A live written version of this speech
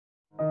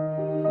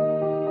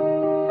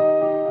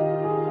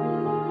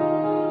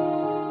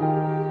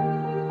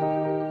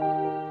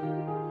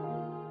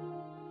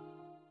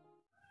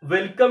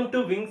Welcome to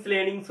wings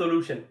learning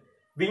solution.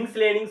 Wings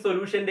learning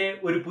സൊല്യൂഷന്റെ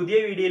ഒരു പുതിയ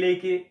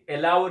വീഡിയോയിലേക്ക്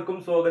എല്ലാവർക്കും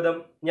സ്വാഗതം.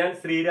 ഞാൻ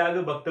ശ്രീരാഗ്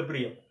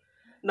ഭക്തപ്രിയം.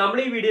 നമ്മൾ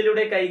ഈ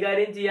വീഡിയോയിലൂടെ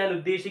കൈകാര്യം ചെയ്യാൻ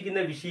ഉദ്ദേശിക്കുന്ന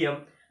വിഷയം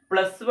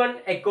 +1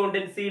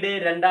 അക്കൗണ്ടൻസിയുടെ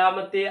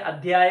രണ്ടാമത്തെ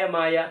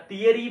അധ്യായമായ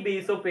തിയറി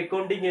ബേസ് ഓഫ്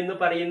അക്കൗണ്ടിംഗ് എന്ന്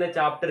പറയുന്ന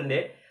ചാപ്റ്ററിന്റെ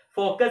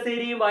ഫോക്കസ്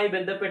ഏരിയയുമായി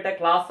ബന്ധപ്പെട്ട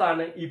ക്ലാസ്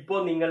ആണ്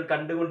ഇപ്പോൾ നിങ്ങൾ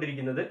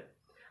കണ്ടുകൊണ്ടിരിക്കുന്നത്.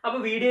 അപ്പൊ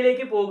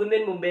വീഡിയോയിലേക്ക്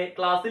പോകുന്നതിന് മുമ്പേ,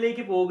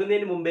 ക്ലാസ്സിലേക്ക്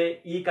പോകുന്നതിന് മുമ്പേ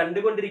ഈ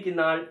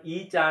കണ്ടുകൊണ്ടിരിക്കുന്ന ആൾ ഈ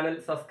ചാനൽ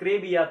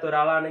സബ്സ്ക്രൈബ് ചെയ്യാത്ത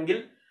ഒരാളാണെങ്കിൽ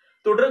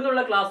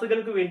തുടർന്നുള്ള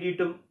ക്ലാസ്സുകൾക്ക്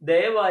വേണ്ടിയിട്ടും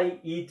ദയവായി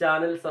ഈ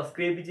ചാനൽ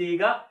സബ്സ്ക്രൈബ്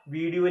ചെയ്യുക,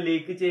 വീഡിയോ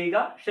ലൈക്ക് ചെയ്യുക,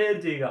 ഷെയർ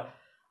ചെയ്യുക.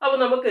 അപ്പൊ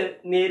നമുക്ക്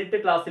നേരിട്ട്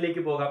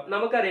ക്ലാസ്സിലേക്ക് പോകാം.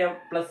 നമുക്കറിയാം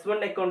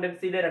 +1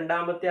 അക്കൗണ്ടൻസിയുടെ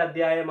രണ്ടാമത്തെ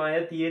അധ്യായമായ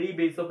തിയറി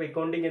ബേസ് ഓഫ്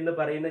അക്കൗണ്ടിംഗ് എന്ന്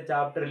പറയുന്ന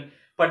ചാപ്റ്ററിൽ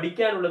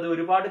പഠിക്കാനുള്ളത്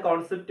ഒരുപാട്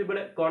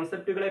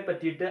കോൺസെപ്റ്റുകളെ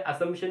പറ്റിയിട്ട്,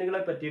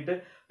 അസംഷനുകളെ പറ്റിയിട്ട്,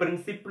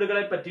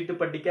 പ്രിൻസിപ്പിളുകളെ പറ്റിയിട്ട്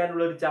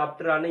പഠിക്കാനുള്ള ഒരു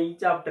ചാപ്റ്ററാണ് ഈ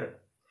ചാപ്റ്റർ.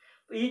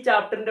 ഈ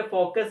ചാപ്റ്ററിന്റെ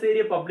ഫോക്കസ്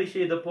ഏരിയ പബ്ലിഷ്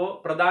ചെയ്തപ്പോൾ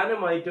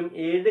പ്രധാനമായിട്ടും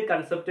 7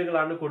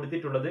 കൺസെപ്റ്റുകളാണ്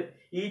കൊടുത്തിട്ടുള്ളത്.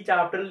 ഈ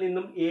ചാപ്റ്ററിൽ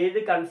നിന്നും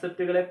 7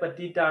 കൺസെപ്റ്റുകളെ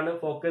പറ്റിയിട്ടാണ്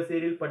ഫോക്കസ്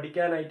ഏരിയയിൽ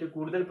പഠിക്കാനായിട്ട്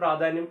കൂടുതൽ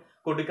പ്രാധാന്യം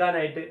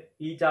കൊടുക്കാനായിട്ട്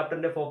ഈ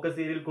ചാപ്റ്ററിന്റെ ഫോക്കസ്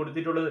ഏരിയയിൽ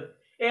കൊടുത്തിട്ടുള്ളത്.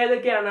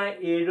 ഏതൊക്കെയാണ്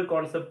 7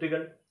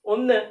 കോൺസെപ്റ്റുകൾ?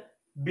 1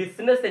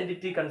 business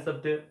entity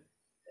concept,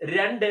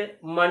 2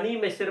 money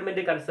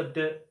measurement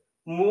concept,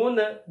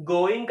 3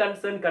 going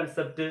concern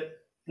concept,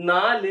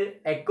 4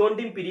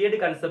 accounting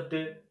period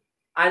concept,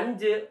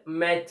 5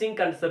 matching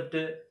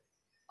concept,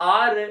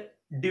 6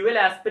 dual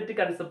aspect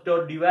concept or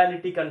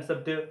duality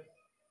concept,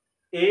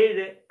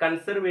 7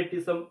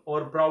 conservatism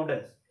or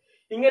പ്രൗഡൻസ്.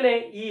 ഇങ്ങനെ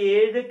ഈ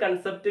 7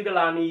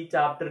 കൺസെപ്റ്റുകളാണ് ഈ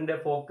ചാപ്റ്ററിന്റെ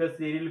ഫോക്കസ്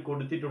ഏരിയയിൽ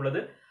കൊടുത്തിട്ടുള്ളത്.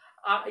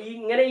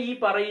 ഇങ്ങനെ ഈ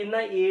പറയുന്ന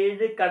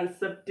 7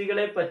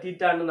 കൺസെപ്റ്റുകളെ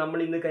പറ്റിയിട്ടാണ് നമ്മൾ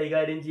ഇന്ന്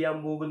കൈകാര്യം ചെയ്യാൻ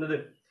പോകുന്നത്.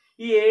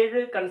 ഈ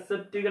 7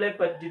 കൺസെപ്റ്റുകളെ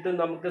പറ്റിയിട്ട്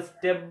നമുക്ക്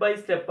സ്റ്റെപ്പ് ബൈ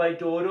സ്റ്റെപ്പ്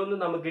ആയിട്ട്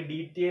ഓരോന്നും നമുക്ക്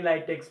ഡീറ്റെയിൽ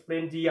ആയിട്ട്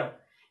എക്സ്പ്ലെയിൻ ചെയ്യാം.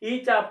 ഈ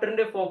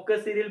ചാപ്റ്ററിന്റെ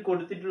ഫോക്കസ് ഏരിയയിൽ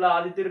കൊടുത്തിട്ടുള്ള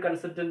ആദ്യത്തെ ഒരു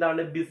കൺസെപ്റ്റ്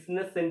എന്താണ്?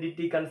 ബിസിനസ്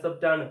എൻറ്റിറ്റി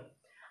കൺസെപ്റ്റ് ആണ്.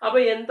 അപ്പൊ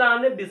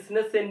എന്താണ്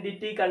ബിസിനസ്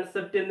എൻറ്റിറ്റി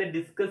കൺസെപ്റ്റ് എന്ന്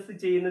ഡിസ്കസ്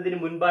ചെയ്യുന്നതിന്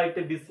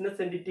മുൻപായിട്ട്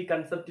ബിസിനസ് എൻറ്റിറ്റി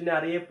കൺസെപ്റ്റിനെ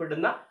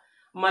അറിയപ്പെടുന്ന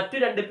മറ്റു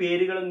 2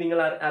 പേരുകളും നിങ്ങൾ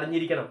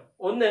അറിഞ്ഞിരിക്കണം.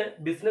 ഒന്ന്,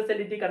 ബിസിനസ്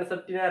എൻറ്റിറ്റി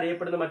കൺസെപ്റ്റിനെ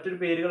അറിയപ്പെടുന്ന മറ്റു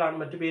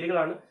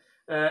പേരുകളാണ്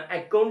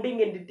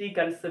അക്കൗണ്ടിംഗ് എൻറ്റിറ്റി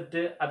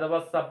കൺസെപ്റ്റ്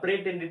അഥവാ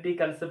സെപ്പറേറ്റ് എൻറ്റിറ്റി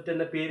കൺസെപ്റ്റ്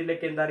എന്ന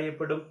പേരിലൊക്കെ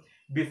എന്തറിയപ്പെടും?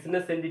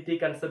 Business entity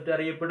concept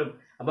അറിയപ്പെടും.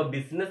 അപ്പൊ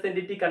ബിസിനസ്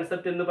എൻറ്റിറ്റി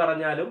കൺസെപ്റ്റ് എന്ന്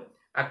പറഞ്ഞാലും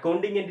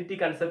അക്കൗണ്ടിംഗ് എൻറ്റിറ്റി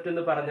കൺസെപ്റ്റ്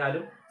എന്ന്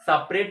പറഞ്ഞാലും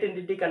സെപ്പറേറ്റ്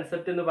എൻറ്റിറ്റി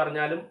കൺസെപ്റ്റ് എന്ന്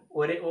പറഞ്ഞാലും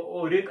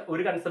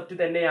ഒരു കൺസെപ്റ്റ്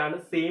തന്നെയാണ്,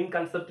 സെയിം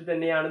കൺസെപ്റ്റ്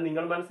തന്നെയാണ്,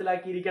 നിങ്ങൾ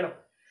മനസ്സിലാക്കിയിരിക്കണം.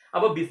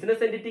 അപ്പൊ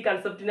ബിസിനസ് എൻറ്റിറ്റി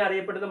കൺസെപ്റ്റിനെ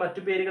അറിയപ്പെടുന്ന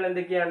മറ്റു പേരുകൾ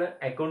എന്തൊക്കെയാണ്?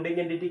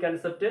 Accounting entity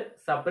concept,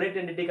 separate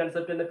entity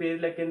concept എന്ന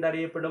പേരിലൊക്കെ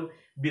എന്തറിയപ്പെടും?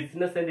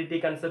 Business entity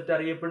concept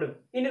അറിയപ്പെടും.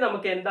 ഇനി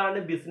നമുക്ക് എന്താണ്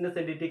ബിസിനസ്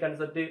എൻറ്റിറ്റി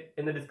കൺസെപ്റ്റ്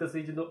എന്ന് ഡിസ്കസ്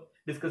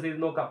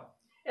ചെയ്ത് നോക്കാം.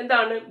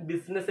 എന്താണ്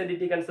ബിസിനസ്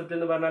എൻറ്റിറ്റി കൺസെപ്റ്റ്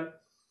എന്ന് പറഞ്ഞാൽ?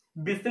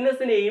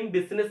 ബിസിനസിനെയും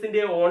ബിസിനസിന്റെ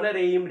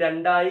ഓണറെയും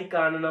രണ്ടായി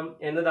കാണണം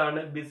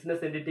എന്നതാണ്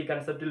ബിസിനസ് എൻറ്റിറ്റി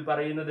കൺസെപ്റ്റിൽ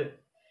പറയുന്നത്.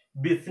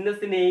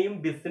 ബിസിനസിനെയും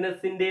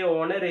ബിസിനസിന്റെ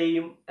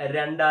ഓണറെയും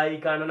രണ്ടായി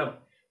കാണണം.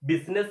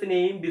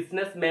 ബിസിനസിനെയും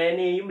ബിസിനസ്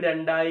മാനെയും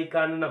രണ്ടായി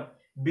കാണണം.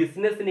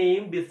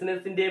 ബിസിനസിനെയും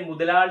ബിസിനസിന്റെ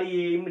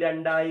മുതലാളിയെയും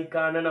രണ്ടായി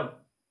കാണണം.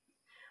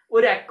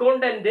 ഒരു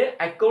അക്കൗണ്ടന്റ്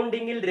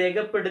അക്കൗണ്ടിങ്ങിൽ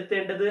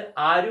രേഖപ്പെടുത്തേണ്ടത്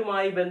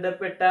ആരുമായി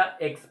ബന്ധപ്പെട്ട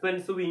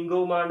എക്സ്പെൻസും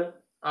ഇൻകവുമാണ്,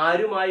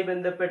 ആരുമായി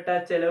ബന്ധപ്പെട്ട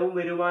ചെലവും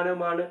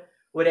വരുമാനവുമാണ്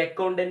ഒരു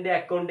അക്കൗണ്ടന്റ്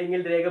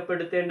അക്കൗണ്ടിങ്ങിൽ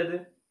രേഖപ്പെടുത്തേണ്ടത്?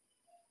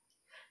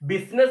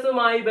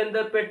 ബിസിനസ്സുമായി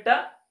ബന്ധപ്പെട്ട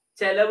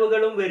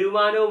ചെലവുകളും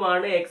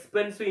വരുമാനവുമാണ്,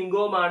 എക്സ്പെൻസും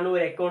ഇൻകവുമാണ്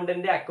ഒരു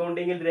അക്കൗണ്ടന്റ്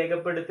അക്കൗണ്ടിങ്ങിൽ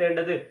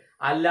രേഖപ്പെടുത്തേണ്ടത്.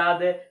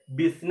 അല്ലാതെ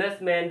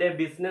ബിസിനസ്മാന്റെ,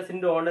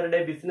 ബിസിനസിന്റെ ഓണറുടെ,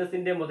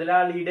 ബിസിനസിന്റെ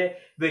മുതലാളിയുടെ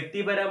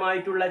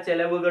വ്യക്തിപരമായിട്ടുള്ള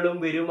ചെലവുകളും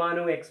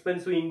വരുമാനവും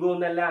എക്സ്പെൻസും ഇൻകവും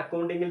എന്നല്ല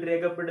അക്കൗണ്ടിങ്ങിൽ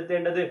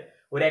രേഖപ്പെടുത്തേണ്ടത്.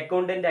 ഒരു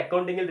അക്കൗണ്ടന്റ്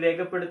അക്കൗണ്ടിങ്ങിൽ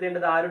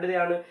രേഖപ്പെടുത്തേണ്ടത്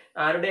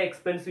ആരുടെ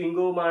എക്സ്പെൻസും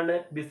ഇൻകവുമാണ്?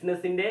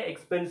 ബിസിനസിന്റെ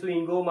എക്സ്പെൻസും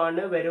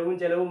ഇൻകവുമാണ്, വരവും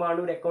ചെലവുമാണ്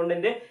ഒരു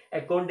അക്കൗണ്ടന്റ്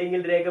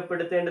അക്കൗണ്ടിങ്ങിൽ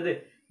രേഖപ്പെടുത്തേണ്ടത്.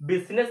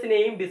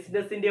 ബിസിനസിനെയും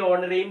ബിസിനസിന്റെ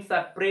ഓണറെയും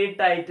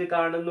സെപ്പറേറ്റ് ആയിട്ട്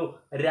കാണുന്നു,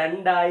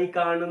 രണ്ടായി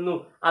കാണുന്നു.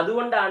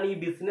 അതുകൊണ്ടാണ് ഈ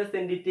business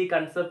entity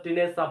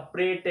കൺസെപ്റ്റിനെ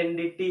separate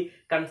entity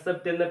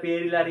concept എന്ന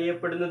പേരിൽ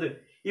അറിയപ്പെടുന്നത്.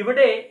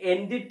 ഇവിടെ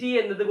എൻറ്റിറ്റി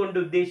എന്നത് കൊണ്ട്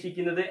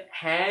ഉദ്ദേശിക്കുന്നത്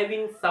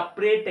ഹാവിങ്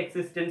സെപ്പറേറ്റ്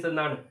എക്സിസ്റ്റൻസ്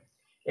എന്നാണ്.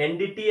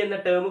 എൻറ്റിറ്റി എന്ന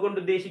ടേം കൊണ്ട്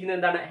ഉദ്ദേശിക്കുന്നത്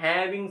എന്താണ്?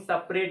 ഹാവിങ്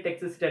സെപ്പറേറ്റ്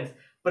എക്സിസ്റ്റൻസ്,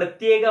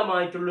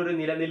 പ്രത്യേകമായിട്ടുള്ള ഒരു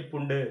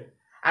നിലനിൽപ്പുണ്ട്.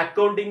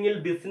 അക്കൗണ്ടിങ്ങിൽ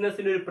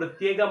ബിസിനസിന് ഒരു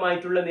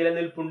പ്രത്യേകമായിട്ടുള്ള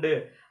നിലനിൽപ്പുണ്ട്.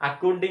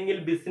 അക്കൗണ്ടിങ്ങിൽ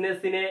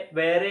ബിസിനസിനെ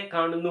വേറെ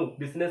കാണുന്നു,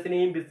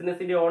 ബിസിനസിനെയും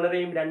ബിസിനസിന്റെ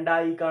ഓണറെയും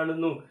രണ്ടായി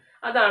കാണുന്നു.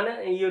 അതാണ്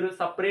ഈ ഒരു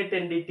സെപ്പറേറ്റ്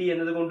എൻറ്റിറ്റി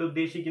എന്നത് കൊണ്ട്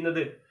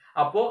ഉദ്ദേശിക്കുന്നത്.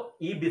 അപ്പോ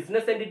ഈ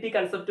ബിസിനസ് എൻറ്റിറ്റി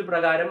കൺസെപ്റ്റ്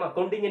പ്രകാരം,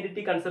 അക്കൗണ്ടിംഗ്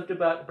എൻറ്റിറ്റി കൺസെപ്റ്റ്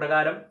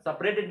പ്രകാരം,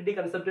 സെപ്പറേറ്റ് എൻറ്റിറ്റി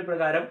കൺസെപ്റ്റ്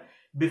പ്രകാരം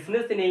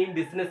ബിസിനസിനെയും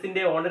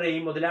ബിസിനസിന്റെ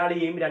ഓണറെയും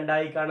മുതലാളിയെയും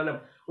രണ്ടായി കാണണം.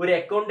 ഒരു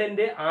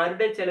അക്കൗണ്ടന്റ്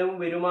ആരുടെ ചെലവും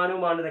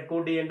വരുമാനവുമാണ്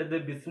റെക്കോർഡ് ചെയ്യേണ്ടത്?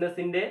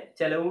 ബിസിനസിന്റെ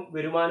ചെലവും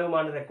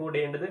വരുമാനവുമാണ് റെക്കോർഡ്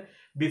ചെയ്യേണ്ടത്.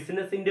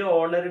 ബിസിനസിന്റെ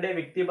ഓണറുടെ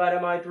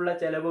വ്യക്തിപരമായിട്ടുള്ള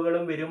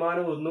ചെലവുകളും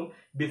വരുമാനവും ഒന്നും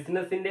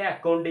ബിസിനസിന്റെ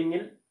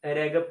അക്കൗണ്ടിങ്ങിൽ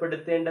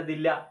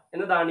രേഖപ്പെടുത്തേണ്ടതില്ല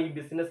എന്നതാണ് ഈ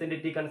ബിസിനസ്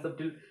എൻറ്റിറ്റി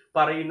കൺസെപ്റ്റിൽ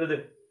പറയുന്നത്.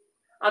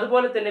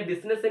 അതുപോലെ തന്നെ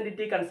ബിസിനസ്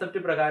എൻറ്റിറ്റി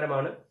കൺസെപ്റ്റ്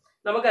പ്രകാരമാണ്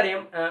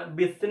നമുക്കറിയാം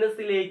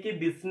ബിസിനസ്സിലേക്ക്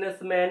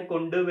ബിസിനസ്മാൻ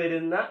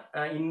കൊണ്ടുവരുന്ന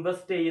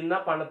ഇൻവെസ്റ്റ് ചെയ്യുന്ന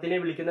പണത്തിനെ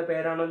വിളിക്കുന്ന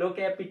പേരാണല്ലോ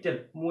ക്യാപിറ്റൽ,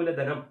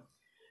 മൂലധനം.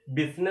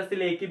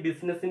 ബിസിനസ്സിലേക്ക്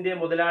ബിസിനസിന്റെ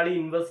മുതലാളി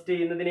ഇൻവെസ്റ്റ്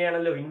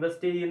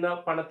ചെയ്യുന്ന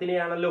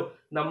പണത്തിനെയാണല്ലോ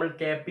നമ്മൾ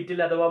ക്യാപിറ്റൽ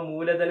അഥവാ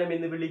മൂലധനം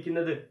എന്ന്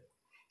വിളിക്കുന്നത്.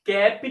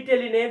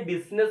 ക്യാപിറ്റലിനെ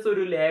ബിസിനസ്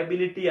ഒരു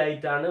ലാബിലിറ്റി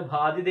ആയിട്ടാണ്,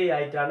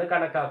 ബാധ്യതയായിട്ടാണ്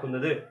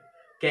കണക്കാക്കുന്നത്.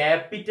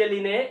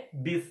 ക്യാപിറ്റലിനെ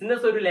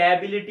ബിസിനസ് ഒരു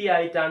ലാബിലിറ്റി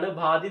ആയിട്ടാണ്,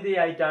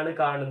 ബാധ്യതയായിട്ടാണ്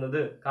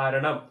കാണുന്നത്.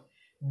 കാരണം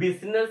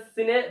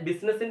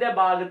ബിസിനസിന്റെ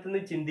ഭാഗത്ത്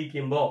നിന്ന്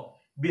ചിന്തിക്കുമ്പോൾ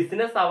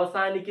ബിസിനസ്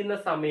അവസാനിക്കുന്ന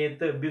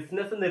സമയത്ത്,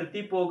 ബിസിനസ്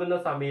നിർത്തിപ്പോകുന്ന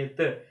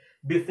സമയത്ത്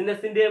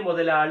ബിസിനസിന്റെ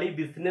മുതലാളി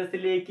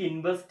ബിസിനസ്സിലേക്ക്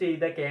ഇൻവെസ്റ്റ്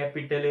ചെയ്ത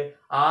ക്യാപിറ്റൽ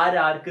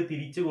ആരാർക്ക്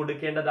തിരിച്ചു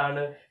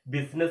കൊടുക്കേണ്ടതാണ്?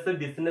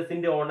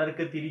 ബിസിനസിന്റെ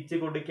ഓണർക്ക് തിരിച്ചു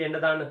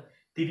കൊടുക്കേണ്ടതാണ്.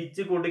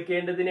 തിരിച്ചു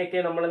കൊടുക്കേണ്ടതിനൊക്കെ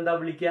നമ്മൾ എന്താ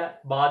വിളിക്കുക?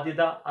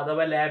 ബാധ്യത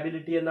അഥവാ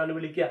ലാബിലിറ്റി എന്നാണ്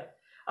വിളിക്കുക.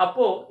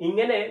 അപ്പോ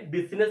ഇങ്ങനെ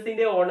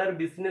ബിസിനസിന്റെ ഓണർ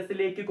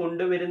ബിസിനസ്സിലേക്ക്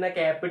കൊണ്ടുവരുന്ന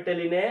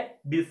ക്യാപിറ്റലിനെ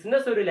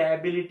ബിസിനസ് ഒരു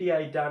ലാബിലിറ്റി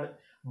ആയിട്ടാണ്,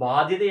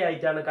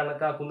 ബാധ്യതയായിട്ടാണ്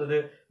കണക്കാക്കുന്നത്.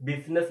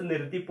 ബിസിനസ്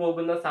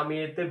നിർത്തിപ്പോകുന്ന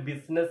സമയത്ത്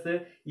ബിസിനസ്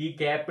ഈ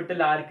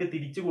ക്യാപിറ്റൽ ആർക്ക്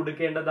തിരിച്ചു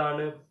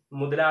കൊടുക്കേണ്ടതാണ്?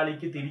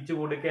 മുതലാളിക്ക് തിരിച്ചു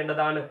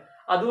കൊടുക്കേണ്ടതാണ്.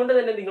 അതുകൊണ്ട്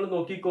തന്നെ നിങ്ങൾ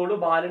നോക്കിക്കോളൂ,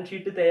 ബാലൻസ്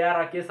ഷീറ്റ്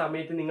തയ്യാറാക്കിയ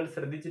സമയത്ത് നിങ്ങൾ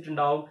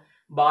ശ്രദ്ധിച്ചിട്ടുണ്ടാവും,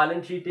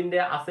 ബാലൻസ് ഷീറ്റിന്റെ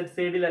അസറ്റ്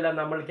സൈഡിലല്ല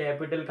നമ്മൾ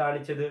ക്യാപിറ്റൽ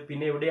കാണിച്ചത്,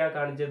 പിന്നെ എവിടെയാ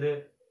കാണിച്ചത്?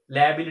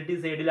 ലാബിലിറ്റി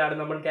സൈഡിലാണ്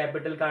നമ്മൾ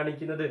ക്യാപിറ്റൽ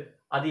കാണിക്കുന്നത്.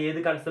 അത് ഏത്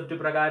കൺസെപ്റ്റ്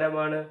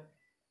പ്രകാരമാണ്?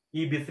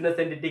 ഈ ബിസിനസ്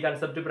എൻറ്റിറ്റി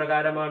കൺസെപ്റ്റ്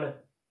പ്രകാരമാണ്.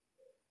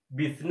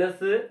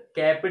 ബിസിനസ്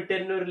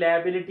ക്യാപിറ്റലിന് ഒരു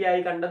ലാബിലിറ്റി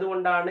ആയി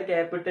കണ്ടതുകൊണ്ടാണ്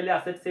ക്യാപിറ്റൽ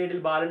അസറ്റ് സൈഡിൽ,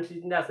 ബാലൻസ്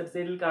ഷീറ്റിന്റെ അസറ്റ്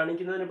സൈഡിൽ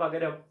കാണിക്കുന്നതിന്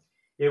പകരം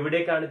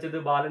എവിടെ കാണിച്ചത്?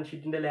 ബാലൻസ്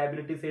ഷീറ്റിന്റെ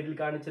ലാബിലിറ്റി സൈഡിൽ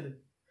കാണിച്ചത്.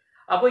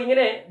 അപ്പൊ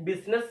ഇങ്ങനെ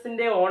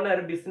ബിസിനസിന്റെ ഓണർ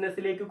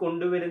ബിസിനസ്സിലേക്ക്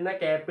കൊണ്ടുവരുന്ന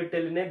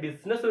ക്യാപിറ്റലിനെ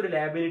ബിസിനസ് ഒരു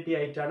ലാബിലിറ്റി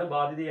ആയിട്ടാണ്,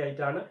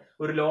 ബാധ്യതയായിട്ടാണ്,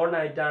 ഒരു ലോൺ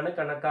ആയിട്ടാണ്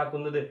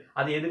കണക്കാക്കുന്നത്.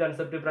 അത് ഏത്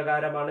കൺസെപ്റ്റ്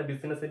പ്രകാരമാണ്?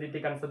 ബിസിനസ്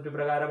എൻറ്റിറ്റി കൺസെപ്റ്റ്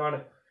പ്രകാരമാണ്.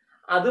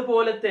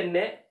 അതുപോലെ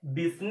തന്നെ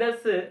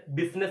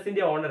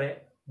ബിസിനസിന്റെ ഓണറെ,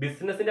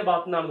 ബിസിനസിന്റെ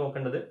ഭാഗത്തു നിന്നാണ്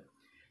നോക്കേണ്ടത്.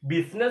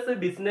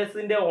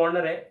 ബിസിനസിന്റെ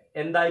ഓണറെ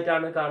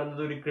എന്തായിട്ടാണ്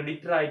കാണുന്നത്? ഒരു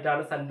ക്രെഡിറ്റർ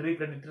ആയിട്ടാണ്, സൺട്രി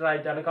ക്രെഡിറ്റർ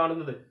ആയിട്ടാണ്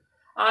കാണുന്നത്.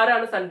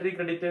 ആരാണ് സൺട്രി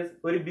ക്രെഡിറ്റേഴ്സ്?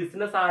 ഒരു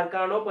ബിസിനസ്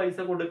ആർക്കാണോ പൈസ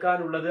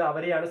കൊടുക്കാനുള്ളത്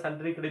അവരെയാണ്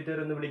സൺട്രി ക്രെഡിറ്റർ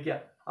എന്ന് വിളിക്കുക.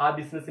 ആ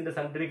ബിസിനസിന്റെ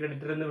സൺട്രി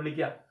ക്രെഡിറ്റർ എന്ന്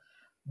വിളിക്കുക.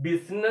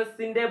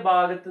 ബിസിനസിന്റെ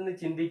ഭാഗത്ത് നിന്ന്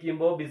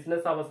ചിന്തിക്കുമ്പോൾ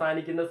ബിസിനസ്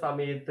അവസാനിക്കുന്ന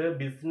സമയത്ത്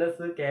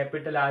ബിസിനസ്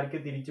ക്യാപിറ്റൽ ആർക്ക്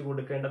തിരിച്ചു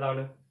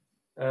കൊടുക്കേണ്ടതാണ്?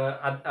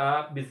 ആ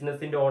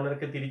ബിസിനസിന്റെ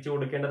ഓണർക്ക് തിരിച്ചു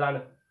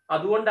കൊടുക്കേണ്ടതാണ്.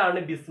 അതുകൊണ്ടാണ്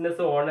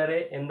ബിസിനസ്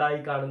ഓണറെ എന്തായി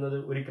കാണുന്നത്?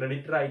 ഒരു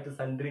ക്രെഡിറ്റർ ആയിട്ട്,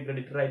 സൺട്രി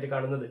ക്രെഡിറ്റർ ആയിട്ട്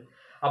കാണുന്നത്.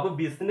 അപ്പൊ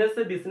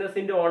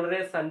ബിസിനസിന്റെ ഓണറെ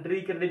സൺട്രി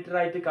ക്രെഡിറ്റർ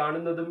ആയിട്ട്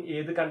കാണുന്നതും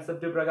ഏത്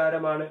കൺസെപ്റ്റ്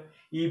പ്രകാരമാണ്?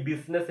 ഈ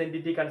ബിസിനസ്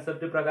എൻറ്റിറ്റി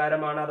കൺസെപ്റ്റ്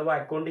പ്രകാരമാണ്, അഥവാ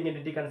അക്കൗണ്ടിങ്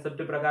എൻറ്റിറ്റി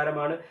കൺസെപ്റ്റ്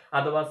പ്രകാരമാണ്,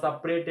 അഥവാ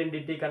സെപ്പറേറ്റ്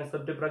എൻറ്റിറ്റി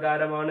കൺസെപ്റ്റ്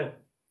പ്രകാരമാണ്.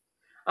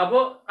 അപ്പോ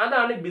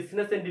അതാണ്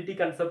ബിസിനസ് എൻറ്റിറ്റി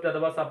കൺസെപ്റ്റ്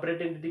അഥവാ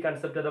സെപ്പറേറ്റ് എൻറ്റിറ്റി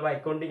കൺസെപ്റ്റ് അഥവാ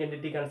അക്കൗണ്ടിങ്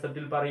എൻറ്റിറ്റി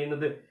കൺസെപ്റ്റിൽ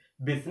പറയുന്നത്.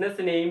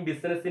 ബിസിനസിനെയും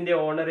ബിസിനസിന്റെ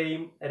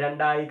ഓണറെയും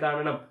രണ്ടായി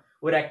കാണണം.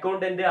 ഒരു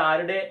അക്കൗണ്ടന്റ്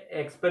ആരുടെ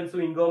എക്സ്പെൻസും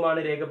ഇൻകവുമാണ്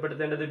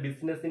രേഖപ്പെടുത്തേണ്ടത്?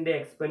 ബിസിനസിന്റെ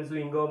എക്സ്പെൻസും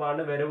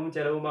ഇൻകവുമാണ്, വരവും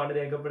ചെലവുമാണ്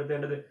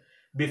രേഖപ്പെടുത്തേണ്ടത്.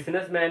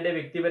 ബിസിനസ് മാന്റെ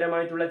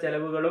വ്യക്തിപരമായിട്ടുള്ള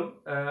ചെലവുകളും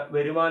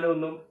വരുമാനവും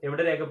ഒന്നും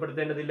എവിടെ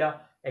രേഖപ്പെടുത്തേണ്ടതില്ല?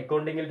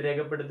 അക്കൗണ്ടിങ്ങിൽ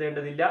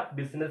രേഖപ്പെടുത്തേണ്ടതില്ല.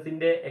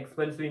 ബിസിനസിന്റെ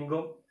എക്സ്പെൻസും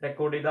ഇൻകവും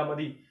റെക്കോർഡ് ചെയ്താൽ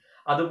മതി.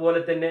 അതുപോലെ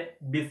തന്നെ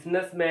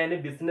ബിസിനസ് മാന്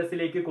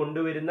ബിസിനസ്സിലേക്ക്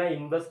കൊണ്ടുവരുന്ന,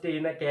 ഇൻവെസ്റ്റ്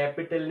ചെയ്യുന്ന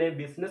ക്യാപിറ്റലിനെ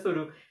ബിസിനസ്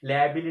ഒരു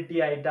ലാബിലിറ്റി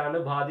ആയിട്ടാണ്,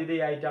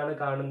 ബാധ്യതയായിട്ടാണ്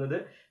കാണുന്നത്.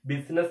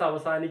 ബിസിനസ്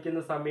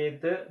അവസാനിക്കുന്ന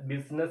സമയത്ത്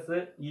ബിസിനസ്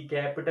ഈ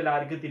ക്യാപിറ്റൽ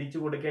ആർക്ക് തിരിച്ചു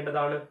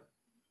കൊടുക്കേണ്ടതാണ്?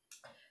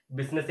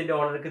 ബിസിനസിന്റെ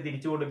ഓണർക്ക്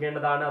തിരിച്ചു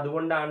കൊടുക്കേണ്ടതാണ്.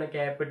 അതുകൊണ്ടാണ്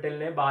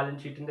ക്യാപിറ്റലിനെ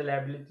ബാലൻസ് ഷീറ്റിന്റെ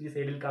ലാബിലിറ്റി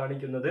സൈഡിൽ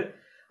കാണിക്കുന്നത്.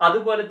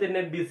 അതുപോലെ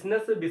തന്നെ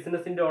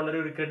ബിസിനസിന്റെ ഓണർ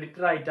ഒരു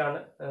ക്രെഡിറ്റർ ആയിട്ടാണ്,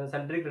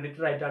 സൺട്രി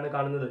ക്രെഡിറ്റർ ആയിട്ടാണ്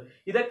കാണുന്നത്.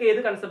 ഇതൊക്കെ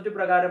ഏത് കൺസെപ്റ്റ്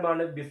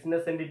പ്രകാരമാണ്?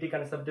 ബിസിനസ് എൻറ്റിറ്റി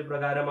കൺസെപ്റ്റ്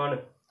പ്രകാരമാണ്.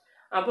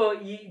 അപ്പോൾ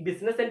ഈ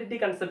ബിസിനസ് എൻറ്റിറ്റി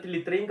കൺസെപ്റ്റിൽ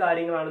ഇത്രയും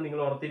കാര്യങ്ങളാണ് നിങ്ങൾ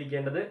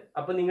ഓർത്തിരിക്കേണ്ടത്.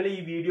 അപ്പോൾ നിങ്ങൾ ഈ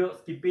വീഡിയോ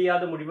സ്കിപ്പ്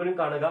ചെയ്യാതെ മുഴുവനും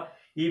കാണുക.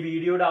 ഈ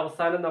വീഡിയോയുടെ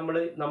അവസാനം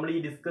നമ്മൾ ഈ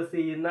ഡിസ്കസ്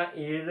ചെയ്യുന്ന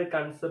 7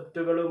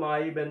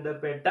 കൺസെപ്റ്റുകളുമായി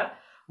ബന്ധപ്പെട്ട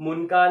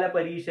മുൻകാല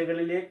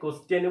പരീക്ഷകളിലെ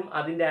ക്വസ്റ്റ്യനും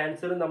അതിന്റെ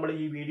ആൻസറും നമ്മൾ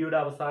ഈ വീഡിയോയുടെ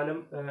അവസാനം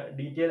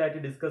ഡീറ്റെയിൽ ആയിട്ട്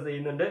ഡിസ്കസ്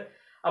ചെയ്യുന്നുണ്ട്.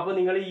 അപ്പോൾ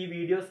നിങ്ങൾ ഈ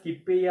വീഡിയോ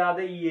സ്കിപ്പ്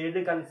ചെയ്യാതെ ഈ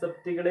 7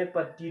 കൺസെപ്റ്റുകളെ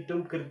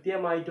പറ്റിയിട്ടും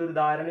കൃത്യമായിട്ട് ഒരു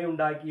ധാരണ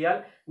ഉണ്ടാക്കിയാൽ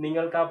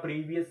നിങ്ങൾക്ക് ആ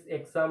പ്രീവിയസ്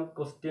എക്സാം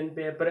ക്വസ്റ്റ്യൻ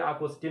പേപ്പർ, ആ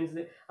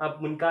ക്വസ്റ്റ്യൻസ്, ആ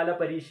മുൻകാല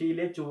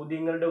പരീക്ഷയിലെ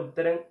ചോദ്യങ്ങളുടെ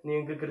ഉത്തരം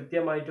നിങ്ങൾക്ക്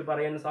കൃത്യമായിട്ട്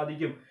പറയാൻ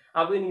സാധിക്കും.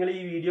 അപ്പോൾ നിങ്ങൾ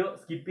ഈ വീഡിയോ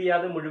സ്കിപ്പ്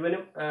ചെയ്യാതെ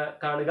മുഴുവനും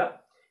കാണുക.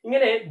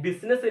 ഇങ്ങനെ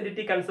ബിസിനസ്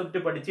എൻറ്റിറ്റി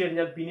കൺസെപ്റ്റ് പഠിച്ചു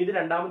കഴിഞ്ഞാൽ പിന്നീട്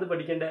രണ്ടാമത്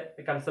പഠിക്കേണ്ട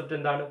കൺസെപ്റ്റ്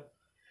എന്താണ്?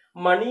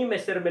 Money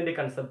measurement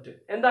concept.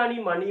 എന്താണ്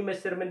ഈ മണി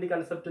മെഷർമെന്റ്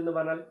കൺസെപ്റ്റ് എന്ന്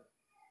പറഞ്ഞാൽ?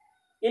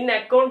 In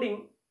accounting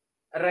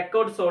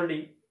record സോൾഡി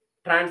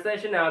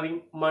transaction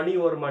having money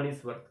or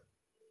monies worth.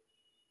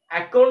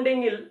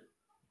 അക്കൗണ്ടിങ്ങിൽ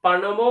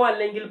പണമോ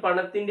അല്ലെങ്കിൽ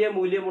പണത്തിന്റെ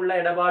മൂല്യമുള്ള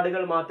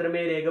ഇടപാടുകൾ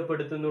മാത്രമേ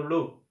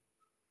രേഖപ്പെടുത്തുന്നുള്ളൂ.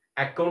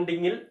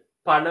 അക്കൗണ്ടിങ്ങിൽ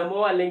പണമോ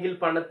അല്ലെങ്കിൽ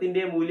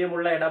പണത്തിന്റെ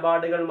മൂല്യമുള്ള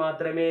ഇടപാടുകൾ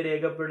മാത്രമേ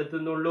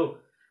രേഖപ്പെടുത്തുന്നുള്ളൂ.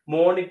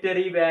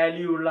 മോണിറ്ററി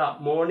വാല്യൂ ഉള്ള,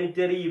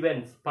 മോണിറ്ററി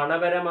ഇവന്റ്സ്,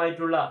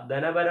 പണപരമായിട്ടുള്ള,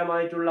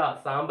 ധനപരമായിട്ടുള്ള,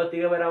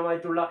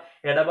 സാമ്പത്തികപരമായിട്ടുള്ള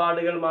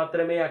ഇടപാടുകൾ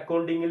മാത്രമേ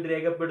അക്കൗണ്ടിങ്ങിൽ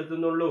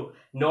രേഖപ്പെടുത്തുന്നുള്ളൂ.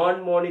 നോൺ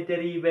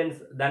മോണിറ്ററി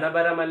ഇവന്റ്സ്,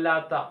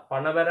 ധനപരമല്ലാത്ത,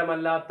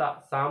 പണപരമല്ലാത്ത,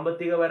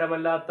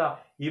 സാമ്പത്തികപരമല്ലാത്ത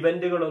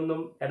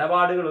ഇവന്റുകളൊന്നും,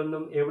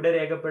 ഇടപാടുകളൊന്നും എവിടെ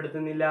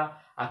രേഖപ്പെടുത്തുന്നില്ല?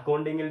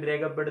 അക്കൗണ്ടിങ്ങിൽ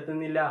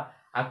രേഖപ്പെടുത്തുന്നില്ല.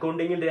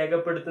 അക്കൗണ്ടിങ്ങിൽ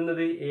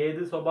രേഖപ്പെടുത്തുന്നത്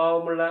ഏത്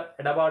സ്വഭാവമുള്ള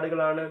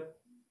ഇടപാടുകളാണ്?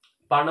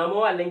 പണമോ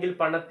അല്ലെങ്കിൽ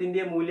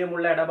പണത്തിന്റെ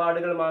മൂല്യമുള്ള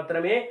ഇടപാടുകൾ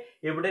മാത്രമേ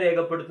എവിടെ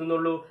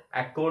രേഖപ്പെടുത്തുന്നുള്ളൂ?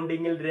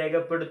 അക്കൗണ്ടിങ്ങിൽ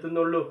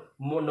രേഖപ്പെടുത്തുന്നുള്ളൂ.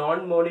 നോൺ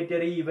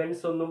മോണിറ്ററി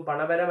ഇവന്റ്സ് ഒന്നും,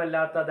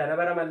 പണപരമല്ലാത്ത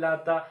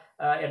ധനപരമല്ലാത്ത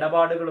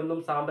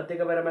ഇടപാടുകളൊന്നും,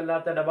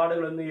 സാമ്പത്തികപരമല്ലാത്ത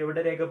ഇടപാടുകളൊന്നും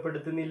എവിടെ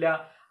രേഖപ്പെടുത്തുന്നില്ല?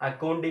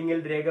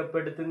 അക്കൗണ്ടിങ്ങിൽ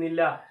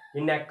രേഖപ്പെടുത്തുന്നില്ല.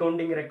 In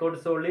accounting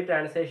records only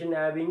transaction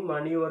having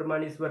money or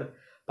monies worth.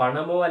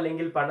 പണമോ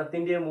അല്ലെങ്കിൽ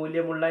പണത്തിന്റെ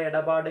മൂല്യമുള്ള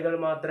ഇടപാടുകൾ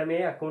മാത്രമേ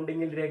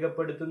അക്കൗണ്ടിങ്ങിൽ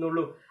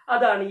രേഖപ്പെടുത്തുന്നുള്ളൂ.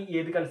 അതാണ് ഈ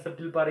ഏത്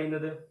കൺസെപ്റ്റിൽ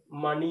പറയുന്നത്?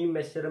 മണി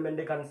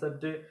മെഷർമെന്റ്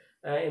കൺസെപ്റ്റ്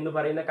എന്ന്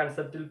പറയുന്ന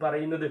കൺസെപ്റ്റിൽ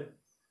പറയുന്നത്.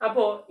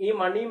 അപ്പോ ഈ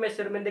മണി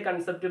മെഷർമെന്റ്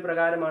കൺസെപ്റ്റ്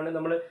പ്രകാരമാണ്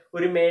നമ്മൾ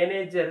ഒരു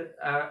മാനേജർ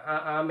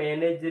ആ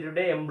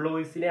മാനേജറുടെ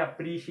എംപ്ലോയീസിനെ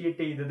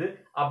അപ്രീഷിയേറ്റ് ചെയ്തത്,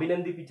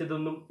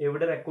 അഭിനന്ദിപ്പിച്ചതൊന്നും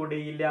എവിടെ റെക്കോർഡ്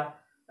ചെയ്യില്ല?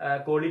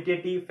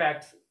 Qualitative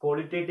facts,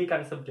 qualitative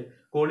concept,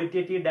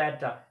 qualitative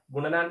data,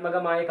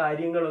 ഗുണനാത്മകമായ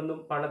കാര്യങ്ങളൊന്നും,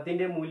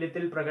 പണത്തിന്റെ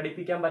മൂല്യത്തിൽ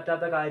പ്രകടിപ്പിക്കാൻ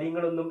പറ്റാത്ത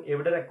കാര്യങ്ങളൊന്നും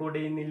എവിടെ റെക്കോർഡ്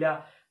ചെയ്യുന്നില്ല?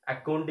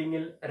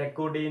 അക്കൗണ്ടിങ്ങിൽ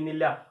റെക്കോർഡ്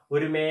ചെയ്യുന്നില്ല.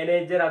 ഒരു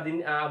മാനേജർ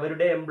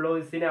അവരുടെ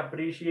എംപ്ലോയീസിനെ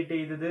അപ്രീഷിയേറ്റ്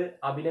ചെയ്തത്,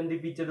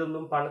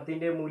 അഭിനന്ദിപ്പിച്ചതൊന്നും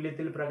പണത്തിന്റെ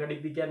മൂല്യത്തിൽ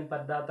പ്രകടിപ്പിക്കാൻ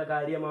പറ്റാത്ത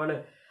കാര്യമാണ്.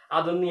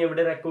 അതൊന്നും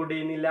എവിടെ റെക്കോർഡ്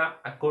ചെയ്യുന്നില്ല?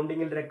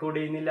 അക്കൗണ്ടിങ്ങിൽ റെക്കോർഡ്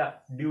ചെയ്യുന്നില്ല.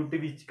 Due to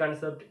which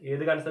concept?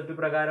 ഏത് കൺസെപ്റ്റ്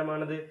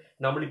പ്രകാരമാണത്?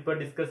 നമ്മളിപ്പോൾ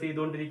ഡിസ്കസ്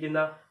ചെയ്തുകൊണ്ടിരിക്കുന്ന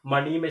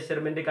മണി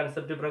മെഷർമെന്റ്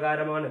കൺസെപ്റ്റ്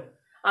പ്രകാരമാണ്.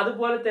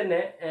 അതുപോലെ തന്നെ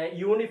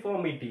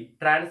യൂണിഫോമിറ്റി,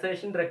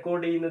 ട്രാൻസാക്ഷൻ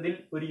റെക്കോർഡ് ചെയ്യുന്നതിൽ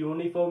ഒരു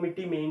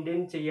യൂണിഫോമിറ്റി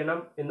മെയിൻറ്റെയിൻ ചെയ്യണം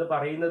എന്ന്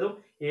പറയുന്നതും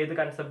ഏത്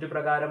കൺസെപ്റ്റ്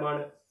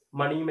പ്രകാരമാണ്?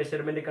 മണി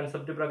മെഷർമെന്റ്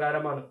കൺസെപ്റ്റ്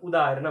പ്രകാരമാണ്.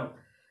 ഉദാഹരണം,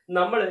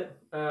 നമ്മൾ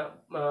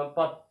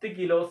 10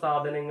 കിലോ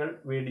സാധനങ്ങൾ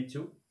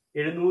മേടിച്ചു,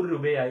 700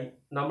 രൂപയായി.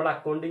 നമ്മൾ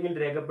അക്കൗണ്ടിങ്ങിൽ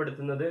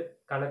രേഖപ്പെടുത്തുന്നത്,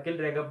 കണക്കിൽ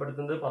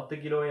രേഖപ്പെടുത്തുന്നത് 10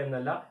 കിലോ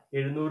എന്നല്ല,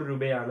 700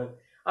 രൂപയാണ്.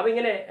 അപ്പൊ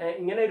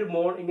ഇങ്ങനെ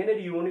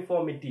ഒരു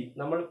യൂണിഫോമിറ്റി,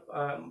 നമ്മൾ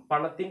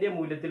പണത്തിന്റെ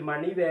മൂല്യത്തിൽ,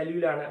 മണി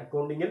വാല്യൂലാണ്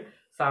അക്കൗണ്ടിങ്ങിൽ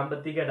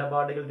സാമ്പത്തിക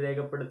ഇടപാടുകൾ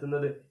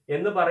രേഖപ്പെടുത്തുന്നത്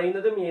എന്ന്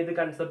പറയുന്നതും ഏത്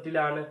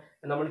കൺസെപ്റ്റിലാണ്?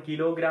 നമ്മൾ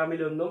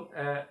കിലോഗ്രാമിലൊന്നും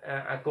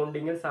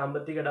അക്കൗണ്ടിങ്ങിൽ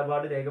സാമ്പത്തിക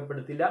ഇടപാട്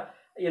രേഖപ്പെടുത്തില്ല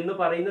എന്ന്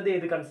പറയുന്നത്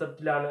ഏത്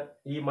കൺസെപ്റ്റിലാണ്?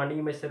 ഈ മണി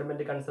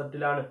മെഷർമെന്റ്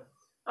കൺസെപ്റ്റിലാണ്.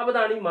 അപ്പൊ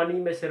അതാണ് ഈ മണി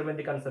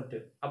മെഷർമെന്റ് കൺസെപ്റ്റ്.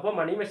 അപ്പോൾ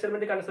മണി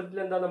മെഷർമെന്റ്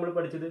കൺസെപ്റ്റിൽ എന്താ നമ്മൾ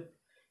പഠിച്ചത്?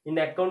 In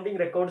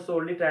accounting records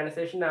only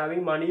transaction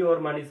having money or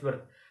monies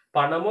worth.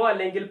 പണമോ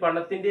അല്ലെങ്കിൽ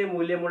പണത്തിന്റെ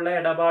മൂല്യമുള്ള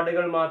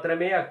ഇടപാടുകൾ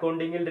മാത്രമേ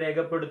അക്കൗണ്ടിങ്ങിൽ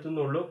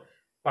രേഖപ്പെടുത്തുന്നുള്ളൂ.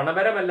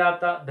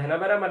 പണപരമല്ലാത്ത,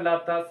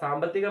 ധനപരമല്ലാത്ത,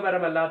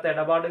 സാമ്പത്തികപരമല്ലാത്ത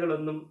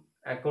ഇടപാടുകളൊന്നും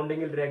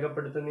അക്കൗണ്ടിങ്ങിൽ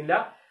രേഖപ്പെടുത്തുന്നില്ല.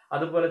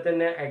 അതുപോലെ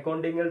തന്നെ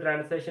അക്കൗണ്ടിങ്ങിൽ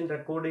ട്രാൻസാക്ഷൻ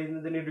റെക്കോർഡ്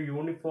ചെയ്യുന്നതിന് ഒരു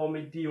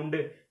യൂണിഫോമിറ്റി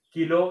ഉണ്ട്.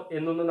 കിലോ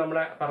എന്നൊന്നും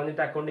നമ്മളെ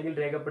പറഞ്ഞിട്ട് അക്കൗണ്ടിങ്ങിൽ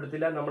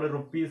രേഖപ്പെടുത്തില്ല. നമ്മൾ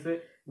റുപ്പീസ്,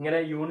 ഇങ്ങനെ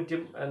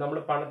യൂണിറ്റും, നമ്മൾ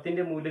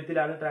പണത്തിന്റെ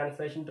മൂല്യത്തിലാണ്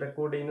ട്രാൻസാക്ഷൻ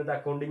റെക്കോർഡ് ചെയ്യുന്നത്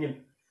അക്കൗണ്ടിങ്ങിൽ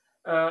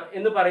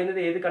എന്ന് പറയുന്നത്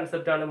ഏത്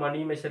കൺസെപ്റ്റാണ്?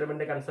 മണി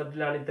മെഷർമെന്റ്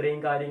കൺസെപ്റ്റിലാണ് ഇത്രയും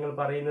കാര്യങ്ങൾ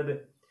പറയുന്നത്.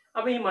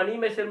 അപ്പൊ ഈ മണി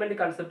മെഷർമെന്റ്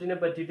കൺസെപ്റ്റിനെ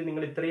പറ്റിയിട്ട്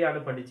നിങ്ങൾ ഇത്രയാണ്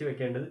പഠിച്ചു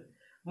വെക്കേണ്ടത്.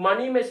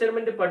 മണി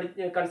മെഷർമെന്റ്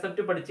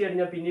കൺസെപ്റ്റ് പഠിച്ചു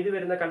കഴിഞ്ഞാൽ പിന്നീട്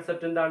വരുന്ന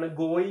കൺസെപ്റ്റ് എന്താണ്?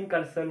 ഗോയിങ്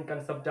കൺസേൺ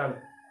കൺസെപ്റ്റ് ആണ്.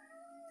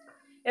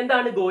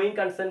 എന്താണ് ഗോയിങ്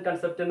കൺസേൺ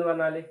കൺസെപ്റ്റ് എന്ന്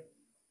പറഞ്ഞാല്?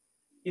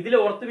 ഇതിൽ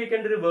ഓർത്ത്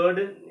വെക്കേണ്ട ഒരു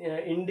വേർഡ്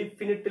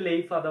ഇൻഡിഫിനിറ്റ്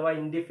ലൈഫ് അഥവാ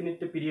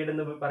ഇൻഡിഫിനിറ്റ് പീരിയഡ്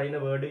എന്ന് പറയുന്ന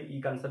വേർഡ് ഈ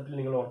കൺസെപ്റ്റിൽ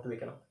നിങ്ങൾ ഓർത്ത്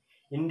വെക്കണം.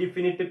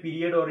 ഇൻഡിഫിനിറ്റ്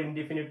പീരിയഡ് ഓർ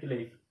ഇൻഡിഫിനിറ്റ്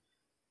ലൈഫ്.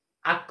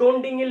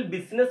 അക്കൗണ്ടിങ്ങിൽ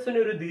ബിസിനസ്സിന്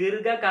ഒരു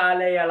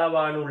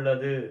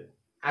ദീർഘകാലയളവാണുള്ളത്.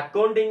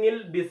 അക്കൗണ്ടിങ്ങിൽ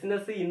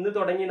ബിസിനസ് ഇന്ന്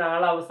തുടങ്ങി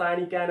നാളെ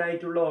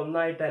അവസാനിക്കാനായിട്ടുള്ള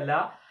ഒന്നായിട്ടല്ല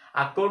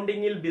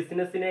അക്കൗണ്ടിങ്ങിൽ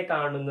ബിസിനസിനെ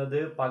കാണുന്നത്.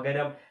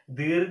 പകരം